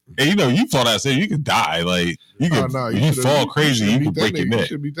stairs, and you fall downstairs, you could die. Like you could, you fall crazy, you could break your neck. You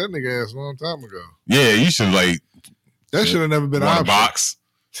should beat that nigga ass a long time ago. Yeah, you should that should have never been an box.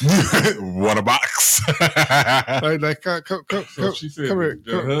 Water box. So she said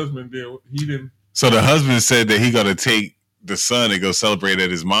the husband did. He didn't. So the husband said that he gonna take the son and go celebrate at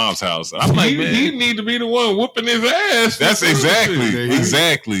his mom's house. I'm like, man, he need to be the one whooping his ass. That's exactly.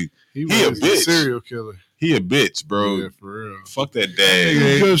 He a bitch. Serial killer. He a bitch, bro. Yeah, for real. Fuck that dad.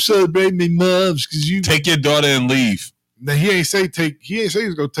 You go celebrate me moms because you take your daughter and leave. Now he ain't say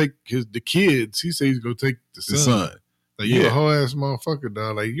he's gonna take the kids. He said he's gonna take the son. Like you a whole ass motherfucker,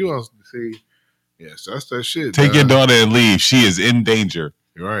 dog. Like you also say, yes, that's that shit. Take your daughter and leave. She is in danger.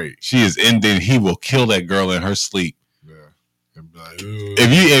 Right. She is in danger. He will kill that girl in her sleep. Yeah. Like,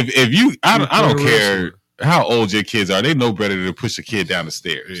 if you, I don't care how old your kids are. They know better than to push a kid down the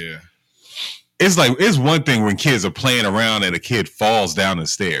stairs. Yeah. It's one thing when kids are playing around and a kid falls down the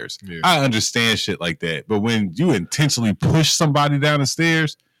stairs. Yeah. I understand shit like that. But when you intentionally push somebody down the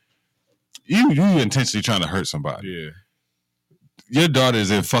stairs, you intentionally trying to hurt somebody. Yeah. Your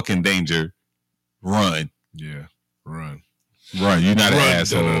daughter's in fucking danger. Run. Yeah. Run. You're not an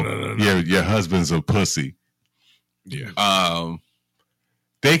asshole. No. Your husband's a pussy. Yeah.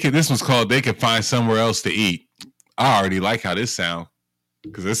 This was called They Could Find Somewhere Else to Eat. I already like how this sounds.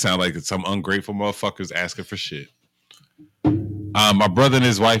 Because it sounds like it's some ungrateful motherfuckers asking for shit. My brother and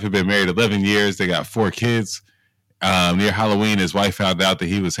his wife have been married 11 years. They got 4 kids. Near Halloween, his wife found out that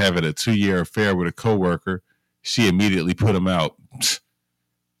he was having a 2-year affair with a coworker. She immediately put him out.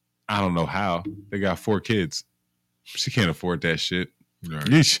 I don't know how. They got 4 kids. She can't afford that shit.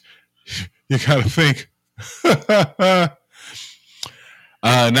 Right. You gotta think.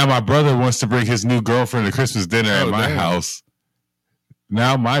 Now my brother wants to bring his new girlfriend to Christmas dinner at my house.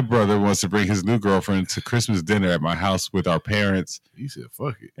 Now my brother wants to bring his new girlfriend to Christmas dinner at my house with our parents. He said,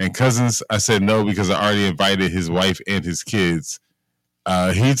 fuck it. And cousins. I said no because I already invited his wife and his kids.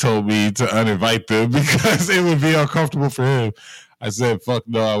 He told me to uninvite them because it would be uncomfortable for him. I said, fuck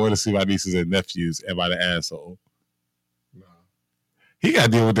no, I want to see my nieces and nephews. Am I the asshole? No. He got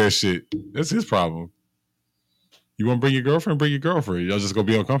to deal with that shit. That's his problem. You want to bring your girlfriend? Bring your girlfriend. Y'all just gonna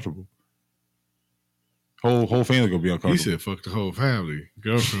be uncomfortable. Whole family gonna be uncomfortable. He said, "Fuck the whole family."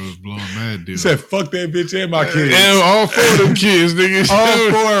 Girlfriend was blowing mad deal. He said, "Fuck that bitch and my kids." And all 4 of them kids, nigga.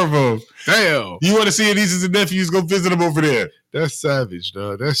 All 4 of them. Damn. You want to see your nieces and nephews? Go visit them over there. That's savage,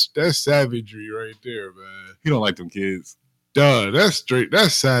 dog. That's savagery right there, man. He don't like them kids, dog. That's straight.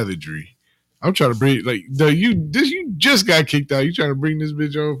 That's savagery. I'm trying to bring you just got kicked out. You trying to bring this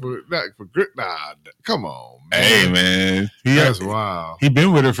bitch over for grip? Nah, come on, man. Hey, man. That's wild. He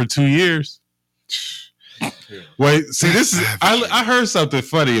been with her for 2 years. Wait, see, this is I heard something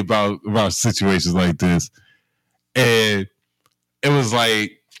funny about situations like this, and it was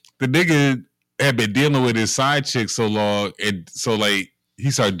like the nigga had been dealing with his side chick so long, and so like he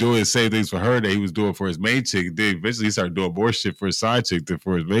started doing the same things for her that he was doing for his main chick. Then eventually he started doing more shit for his side chick than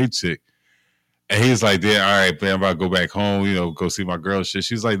for his main chick. And he was like, "Yeah, all right, man, I'm about to go back home, go see my girl." Shit.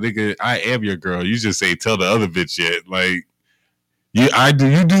 She's like, "Nigga, I am your girl. You just say tell the other bitch yet. Like, you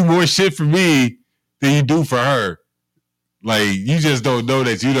do more shit for me than you do for her. Like, you just don't know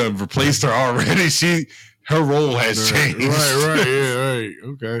that you done replaced her already. Her role has changed." Right, yeah, right,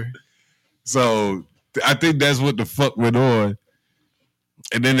 okay. So I think that's what the fuck went on.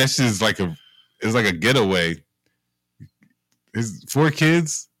 And then that's just like it's like a getaway. His 4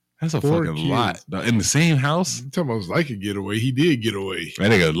 kids. That's a fucking lot. In the same house? You talking about it was like a getaway. He did get away. That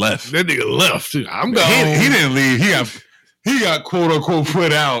nigga left. I'm gone. He didn't leave. He got quote unquote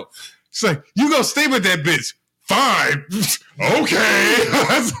put out. She's like, "You gonna stay with that bitch?" "Fine." Okay.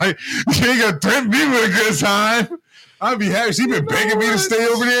 I was like, "You ain't gonna threaten me with a good time. I'd be happy." She been begging me to stay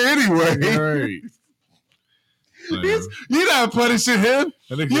over there anyway. Right. You're not punishing him.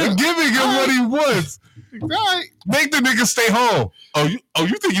 You're giving him what he wants. Right. Make the nigga stay home. Oh,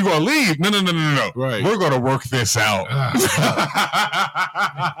 you think you're gonna leave? No. Right. We're gonna work this out.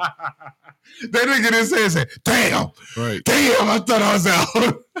 That nigga didn't say, "Damn. Right. Damn, I thought I was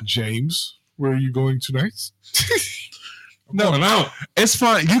out." "James, where are you going tonight?" No. It's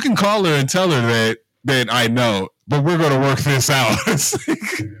fine. You can call her and tell her that I know, but we're gonna work this out.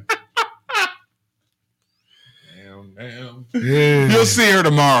 Damn. Yeah. You'll see her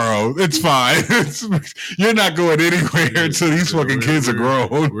tomorrow. It's fine. You're not going anywhere until these fucking kids are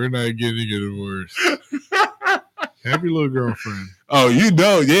grown. We're not getting any worse. Have your little girlfriend. Oh, you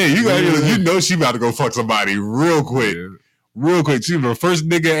know she about to go fuck somebody real quick. Yeah. Real quick. She the first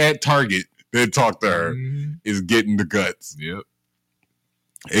nigga at Target that talked to her is getting the guts. Yep.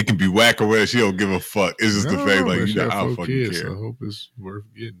 It can be whack or whatever. She don't give a fuck. It's just the fact, like, I don't fucking care. I hope it's worth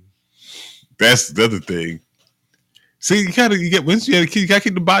getting. That's the other thing. See, once you have a kid, you gotta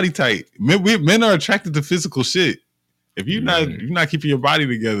keep the body tight. Men are attracted to physical shit. If you're not keeping your body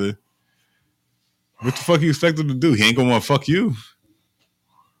together, what the fuck you expect him to do? He ain't gonna want to fuck you.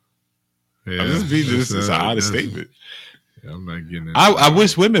 Yeah, this is an honest statement. Yeah, I'm not getting it. I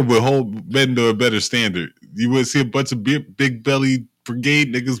wish women would hold men to a better standard. You would see a bunch of big belly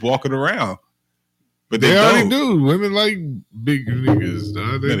brigade niggas walking around. But they already do. Women like big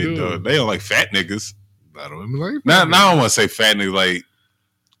niggas. They don't like fat niggas. A lot of women like fat niggas. I don't want to say fat niggas, like,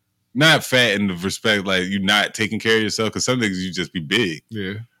 not fat in the respect, like, you're not taking care of yourself, because some niggas, you just be big.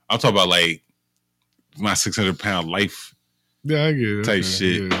 Yeah. I'm talking about, like, my 600-pound life. Yeah, I get it. Type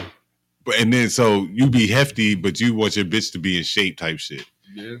shit. Yeah. And then, so, you be hefty, but you want your bitch to be in shape type shit.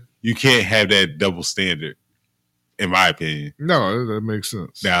 Yeah. You can't have that double standard, in my opinion. No, that makes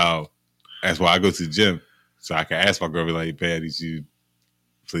sense. Now, that's why I go to the gym, so I can ask my girl, be like, "Hey, you,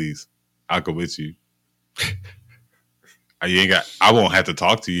 please, I'll go with you." I won't have to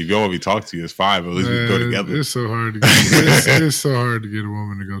talk to you. If you don't want me to talk to you, it's fine, but at least we can go together. It's so hard to it's so hard to get a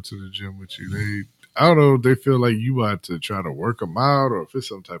woman to go to the gym with you. I don't know if they feel like you about to try to work them out, or if it's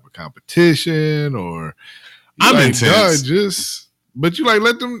some type of competition, or I'm intense. But you like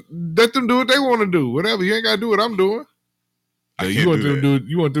let them do what they want to do. Whatever. You ain't gotta do what I'm doing. You want them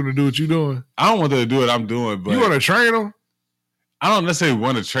to do what you're doing. I don't want them to do what I'm doing, but you want to train them. I don't necessarily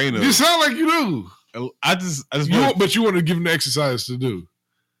want to train them. You sound like you do. But you want to give them the exercise to do.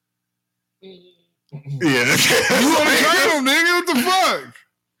 Yeah. You want to train them, nigga? What the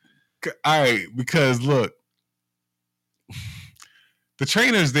fuck? All right, because look, the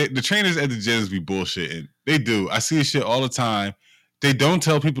trainers at the gyms be bullshitting. They do. I see this shit all the time. They don't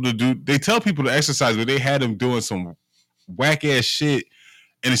tell people to do. They tell people to exercise, but they had them doing some whack ass shit,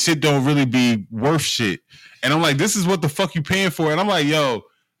 and the shit don't really be worth shit. And I'm like, this is what the fuck you paying for? And I'm like, yo,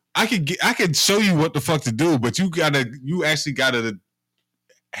 I could show you what the fuck to do, but you actually gotta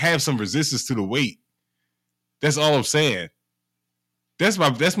have some resistance to the weight. That's all I'm saying. That's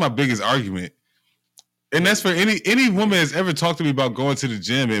my biggest argument. And that's for any woman that's ever talked to me about going to the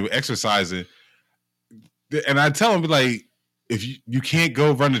gym and exercising. And I tell them like, if you can't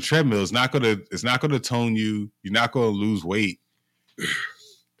go run the treadmill, it's not gonna tone you. You're not gonna lose weight.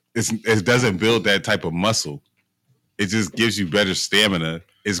 It doesn't build that type of muscle. It just gives you better stamina.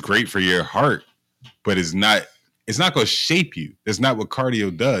 It's great for your heart, but it's not going to shape you. That's not what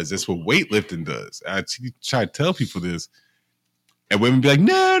cardio does. That's what weightlifting does. I try to tell people this, and women be like,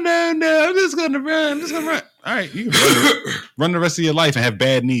 no, I'm just going to run. All right, you can run the rest of your life and have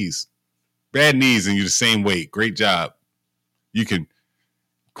bad knees. Bad knees and you're the same weight. Great job. You can,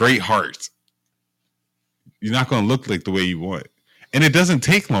 great heart. You're not going to look like the way you want. And it doesn't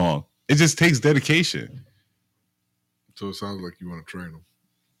take long. It just takes dedication. So it sounds like you want to train them.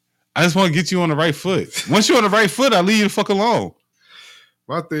 I just want to get you on the right foot. Once you're on the right foot, I leave you the fuck alone.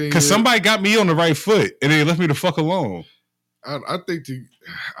 My thing, because somebody got me on the right foot and they left me the fuck alone. I think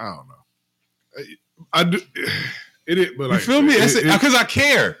I don't know. I do. It is, but like, you feel me? Because I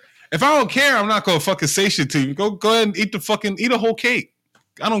care. If I don't care, I'm not gonna fucking say shit to you. Go ahead and eat a whole cake.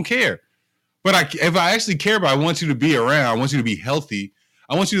 I don't care. But if I actually care about, I want you to be around. I want you to be healthy.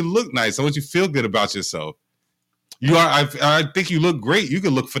 I want you to look nice. I want you to feel good about yourself. You are. I think you look great. You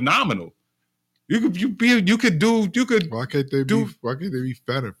could look phenomenal. You could. Why can't they be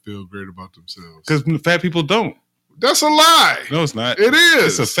fat and feel great about themselves? Because fat people don't. That's a lie. No, it's not. It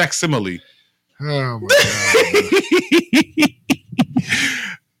is. It's a facsimile. Oh my god.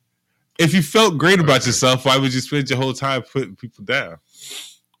 If you felt great about yourself, why would you spend your whole time putting people down?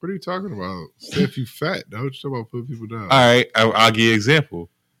 What are you talking about? Say if you fat, don't you talk about putting people down? All right, I'll give you an example.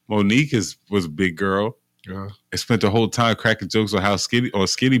 Monique was a big girl. Yeah. I spent the whole time cracking jokes on how skinny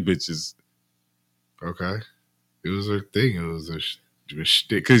bitches. Okay. It was her thing. It was a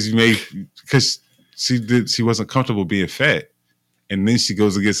shtick. Because she wasn't comfortable being fat. And then she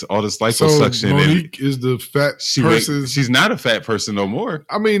goes against all this liposuction. So Monique is the fat person. She's not a fat person no more.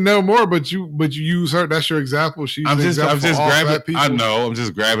 I mean, no more. But you use her. That's your example. I'm just grabbing. I know. I'm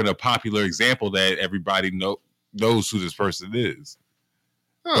just grabbing a popular example that everybody knows who this person is.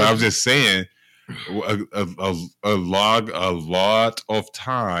 Oh, but I'm just saying, a lot of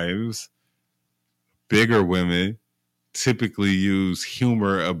times, bigger women typically use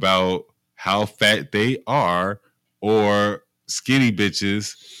humor about how fat they are, or skinny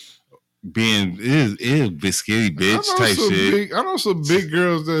bitches being skinny bitch type shit. I know some big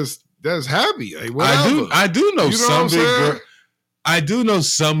girls that's happy. Like, I do know some big girls. I do know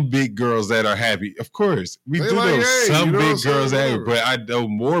some big girls that are happy. Of course, we do know some big girls that happy, but I know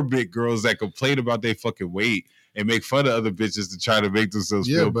more big girls that complain about their fucking weight and make fun of other bitches to try to make themselves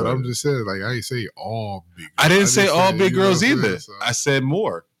feel better. I'm just saying, like, I ain't say all big girls. I didn't say all big girls either. I said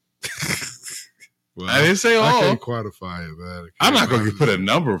more. Well, I didn't say all. I can't quantify it, man. I'm not going to put a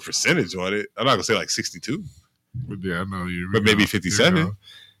number or percentage on it. I'm not going to say like 62. But yeah, I know you. But maybe 57.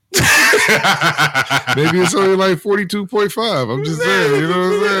 Maybe it's only like 42.5. I'm just saying, you know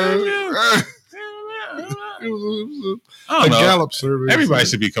what I'm saying? It was a Gallup survey. Everybody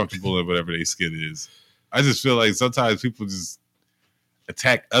should be comfortable in whatever their skin is. I just feel like sometimes people just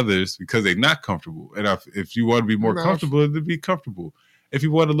attack others because they're not comfortable. And if you want to be more comfortable, then be comfortable. If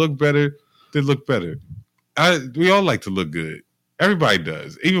you want to look better, then look better. We all like to look good. Everybody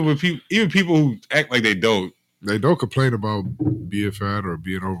does. Even people who act like they don't. They don't complain about being fat or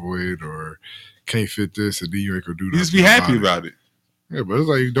being overweight or can't fit this and then you ain't gonna do nothing. You just be happy about it. Yeah, but it's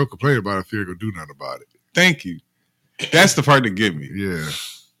like you don't complain about it if you ain't gonna do nothing about it. Thank you. That's the part that get me. Yeah.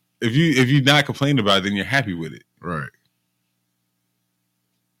 If you're not complaining about it, then you're happy with it. Right.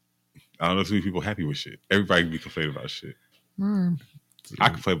 I don't know too many people happy with shit. Everybody can be complaining about shit. I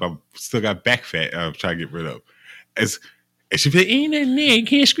complain about still got back fat I'm trying to get rid of. It should be eating that neck, you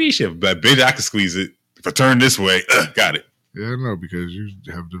can't squeeze it. But bitch, I can squeeze it. If I turn this way, got it. Yeah, I know, because you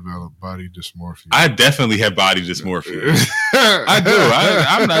have developed body dysmorphia. I definitely have body dysmorphia. I do.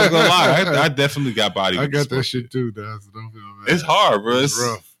 I'm not gonna lie. I definitely got body dysmorphia. I got that shit too, Dad, so don't feel bad. It's hard, bro. It's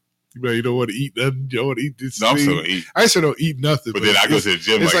rough. You don't want to eat nothing. You don't want to eat this. No, I'm still gonna eat. I said don't eat nothing. But then I go to the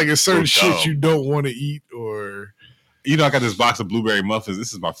gym. It's like a certain shit you don't want to eat, or I got this box of blueberry muffins.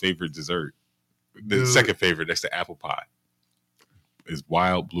 This is my favorite dessert. The second favorite next to apple pie is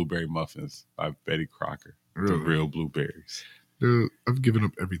wild blueberry muffins by Betty Crocker. Really? The real blueberries. Dude, I've given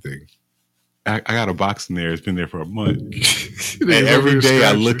up everything. I got a box in there. It's been there for a month. And every day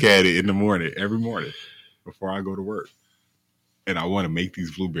I look at it in the morning, every morning before I go to work. And I want to make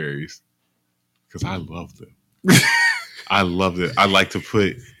these blueberries because I love them. I love it. I like to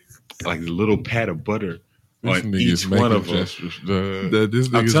put like a little pat of butter on each one of them.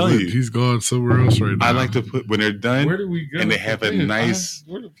 I'm telling you, he's gone somewhere else right now. I like to put when they're done. Where do we go? And they have a nice.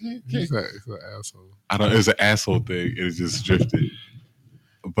 It's an asshole. I don't. It's an asshole thing. It just drifted.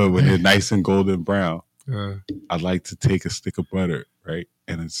 But when they're nice and golden brown, I like to take a stick of butter, right?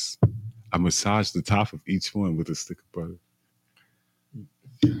 And I massage the top of each one with a stick of butter.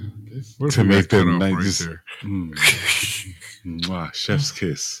 To make them nice. Right chef's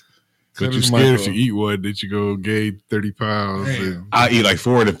kiss. But you're scared if you eat one that you go gain 30 pounds. And... I eat like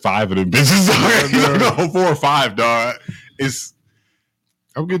 4 to 5 of them bitches. No, 4 or 5, dog.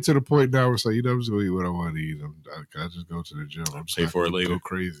 I'm getting to the point now where it's like, I'm just gonna eat what I want to eat. I just go to the gym. I'm just pay for it later. Go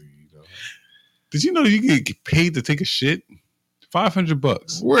crazy. Did you know you can get paid to take a shit?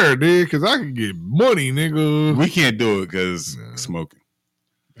 $500. Where, dude? Because I can get money, nigga. We can't do it because smoking.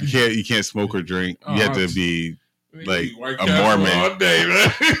 You can't smoke or drink. You have to be like a Mormon all day,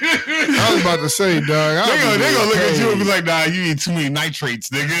 man. I was about to say, dog. They gonna look at you and be like, "Nah, you eat too many nitrates,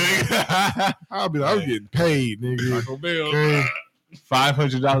 nigga." I'll be like, I'm getting paid, nigga. Okay.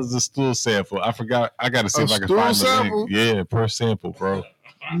 $500 a stool sample. I forgot. I gotta see if I can find the link. Yeah, per sample, bro.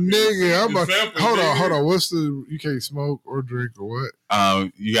 Nigga, I'm about hold on. What's you can't smoke or drink or what?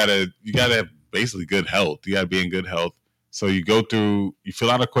 You gotta have basically good health. You gotta be in good health. So you go through, you fill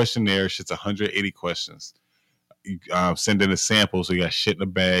out a questionnaire. Shit's 180 questions. You send in a sample, so you got shit in a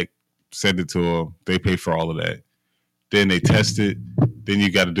bag. Send it to them. They pay for all of that. Then they test it. Then you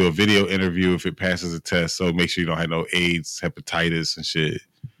got to do a video interview if it passes the test. So make sure you don't have no AIDS, hepatitis, and shit.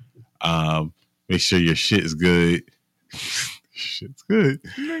 Make sure your shit is good. Shit's good.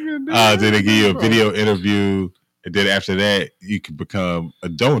 Then they give you a video interview, and then after that, you can become a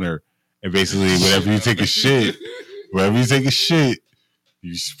donor. And basically, whenever you take a shit, you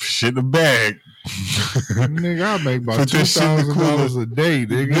shit in the bag. Nigga, I make about $2,000 a day,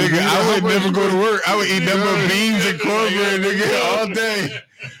 nigga. I would never go to work. I would eat nothing but beans and cornbread, nigga,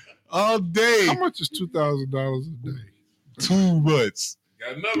 all day. How much is $2,000 a day? Too much.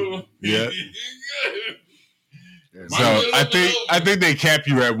 Got another one. Yeah. So I think they cap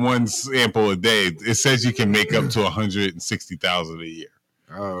you at one sample a day. It says you can make up to $160,000 a year.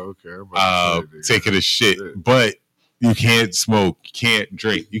 Oh, okay. Taking a shit, but you can't smoke, you can't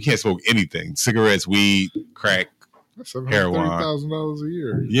drink, you can't smoke anything. Cigarettes, weed, crack, heroin. $730,000 a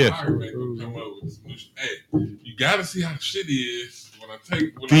year. Yeah. Hey, you gotta see how shit is when I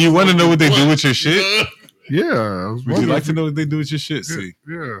take. Do you want to know what they do with your shit? Yeah. Would you like to know what they do with your shit? See?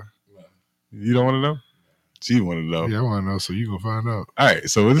 Yeah. You don't want to know? You want to know? Yeah, I want to know. So you gonna find out. All right.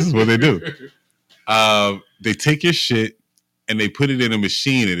 So this is what they do. They take your shit and they put it in a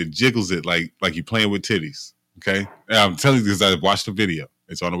machine and it jiggles it like you're playing with titties. Okay, and I'm telling you this. I watched the video.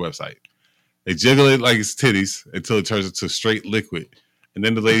 It's on the website. They jiggle it like it's titties until it turns into straight liquid. And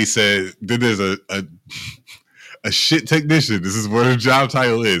then the lady said, "Then there's a shit technician. This is what her job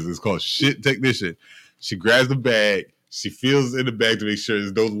title is. It's called shit technician." She grabs the bag. She feels in the bag to make sure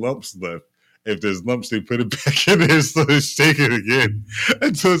there's no lumps left. If there's lumps, they put it back in there so it's shaking again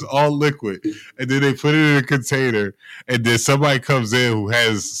until it's all liquid. And then they put it in a container. And then somebody comes in who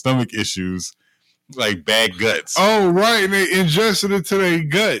has stomach issues, like bad guts. Oh, right. And they ingested it to their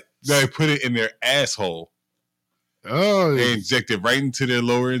gut. They put it in their asshole. Oh. They inject it right into their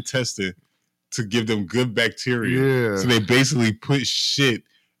lower intestine to give them good bacteria. Yeah. So they basically put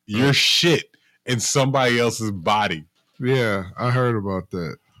your shit, in somebody else's body. Yeah, I heard about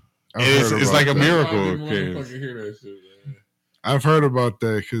that. It's like a miracle. Okay. Hear that shit, man. I've heard about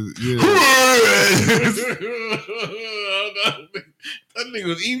that because that nigga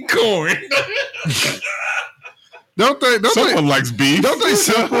was eating corn. Someone likes beef. Don't they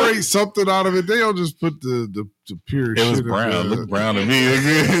separate something out of it? They don't just put the pure shit. It was brown. It looked brown to me.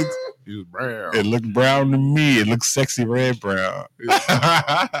 It was brown. It looked brown to me. It looked sexy red brown.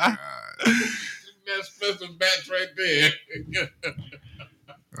 That special batch right there.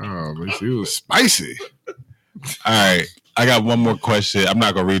 Oh, but it was spicy. All right. I got one more question. I'm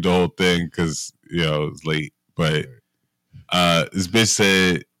not going to read the whole thing because, it's late. But this bitch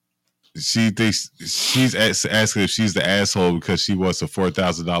said she thinks she's asking if she's the asshole because she wants a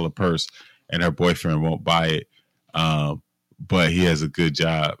 $4,000 purse and her boyfriend won't buy it. But he has a good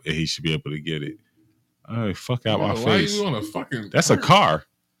job and he should be able to get it. All right, fuck out my face. You on a fucking That's a car.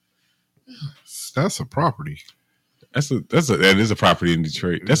 That's a property. That is a property in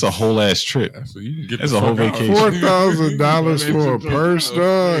Detroit. That's a whole ass trip. So you can get that's a whole vacation. $4,000 for a purse,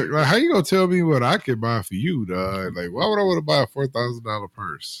 dog. Like, how you gonna tell me what I can buy for you, dog? Like, why would I want to buy a $4,000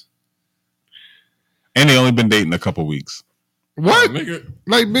 purse? And they only been dating a couple weeks. What?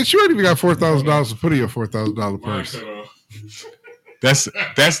 Like, bitch, you ain't even got $4,000 to put in your $4,000 purse.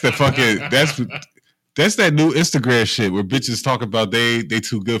 That's that new Instagram shit where bitches talk about they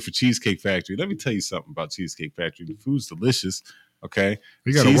too good for Cheesecake Factory. Let me tell you something about Cheesecake Factory. The food's delicious. Okay,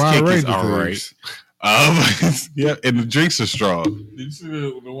 you got Cheesecake a wide range of things. Yeah, and the drinks are strong. Did you see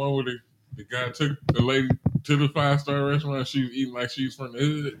the one where The guy took the lady to the 5-star restaurant. She was eating like she was from the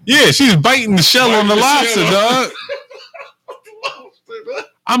hood. Yeah, she was biting the shell on the lobster, dog.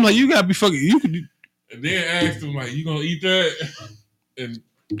 I'm like, you gotta be fucking. You could. And then asked him like, "You gonna eat that?" And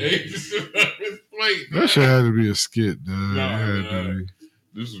ate his plate. That shit had to be a skit, dude. No,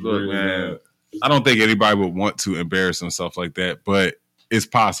 this is really man. I don't think anybody would want to embarrass himself like that, but it's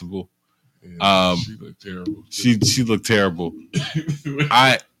possible. Yeah, she looked terrible. She looked terrible.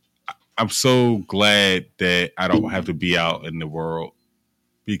 I'm so glad that I don't have to be out in the world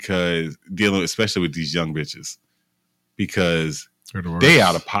because dealing, especially with these young bitches, because they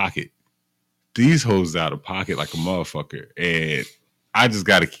out of pocket. These hoes out of pocket like a motherfucker, and I just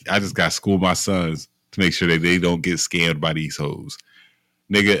gotta school my sons to make sure that they don't get scammed by these hoes.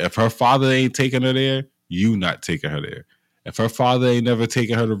 Nigga, if her father ain't taking her there, you not taking her there. If her father ain't never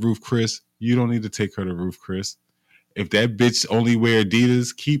taken her to Ruth Chris, you don't need to take her to Ruth Chris. If that bitch only wear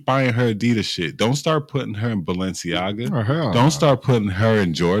Adidas, keep buying her Adidas shit. Don't start putting her in Balenciaga. Don't start putting her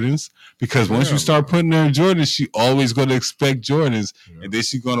in Jordans. Because once you start putting her in Jordans, she always going to expect Jordans. Yeah. And then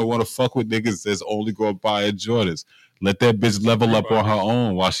she going to want to fuck with niggas that's only going to buy her Jordans. Let that bitch level up on her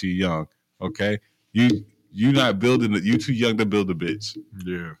own while she young. Okay? You not building it. You too young to build a bitch.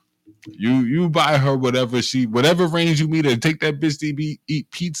 Yeah. You buy her whatever range you meet her. Take that bitch to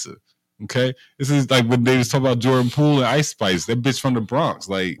eat pizza. Okay, this is like when they was talking about Jordan Poole and Ice Spice. That bitch from the Bronx,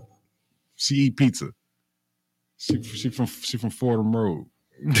 like she eat pizza. She from Fordham Road.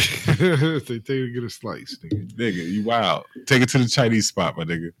 They take her to get a slice, nigga. Nigga, you wild. Take it to the Chinese spot, my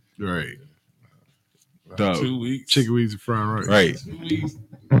nigga. Right. 2 weeks. Chicken wings and fried rice. Right. 2 weeks,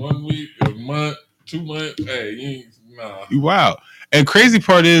 1 week, a month, 2 months. Hey, you ain't nah. You wild. And crazy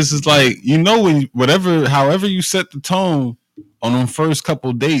part is like however you set the tone on them first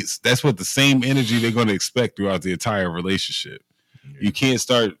couple dates, that's what the same energy they're going to expect throughout the entire relationship. Yeah. You can't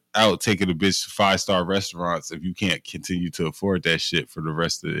start out taking a bitch to 5-star restaurants if you can't continue to afford that shit for the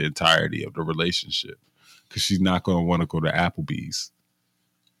rest of the entirety of the relationship, because she's not going to want to go to Applebee's.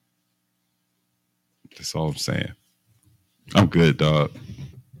 That's all I'm saying. I'm good, dog.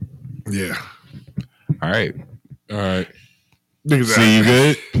 Yeah. All right. See you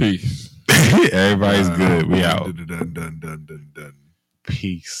good? Peace. Everybody's good. We out. Done.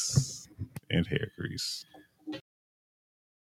 Peace and hair grease.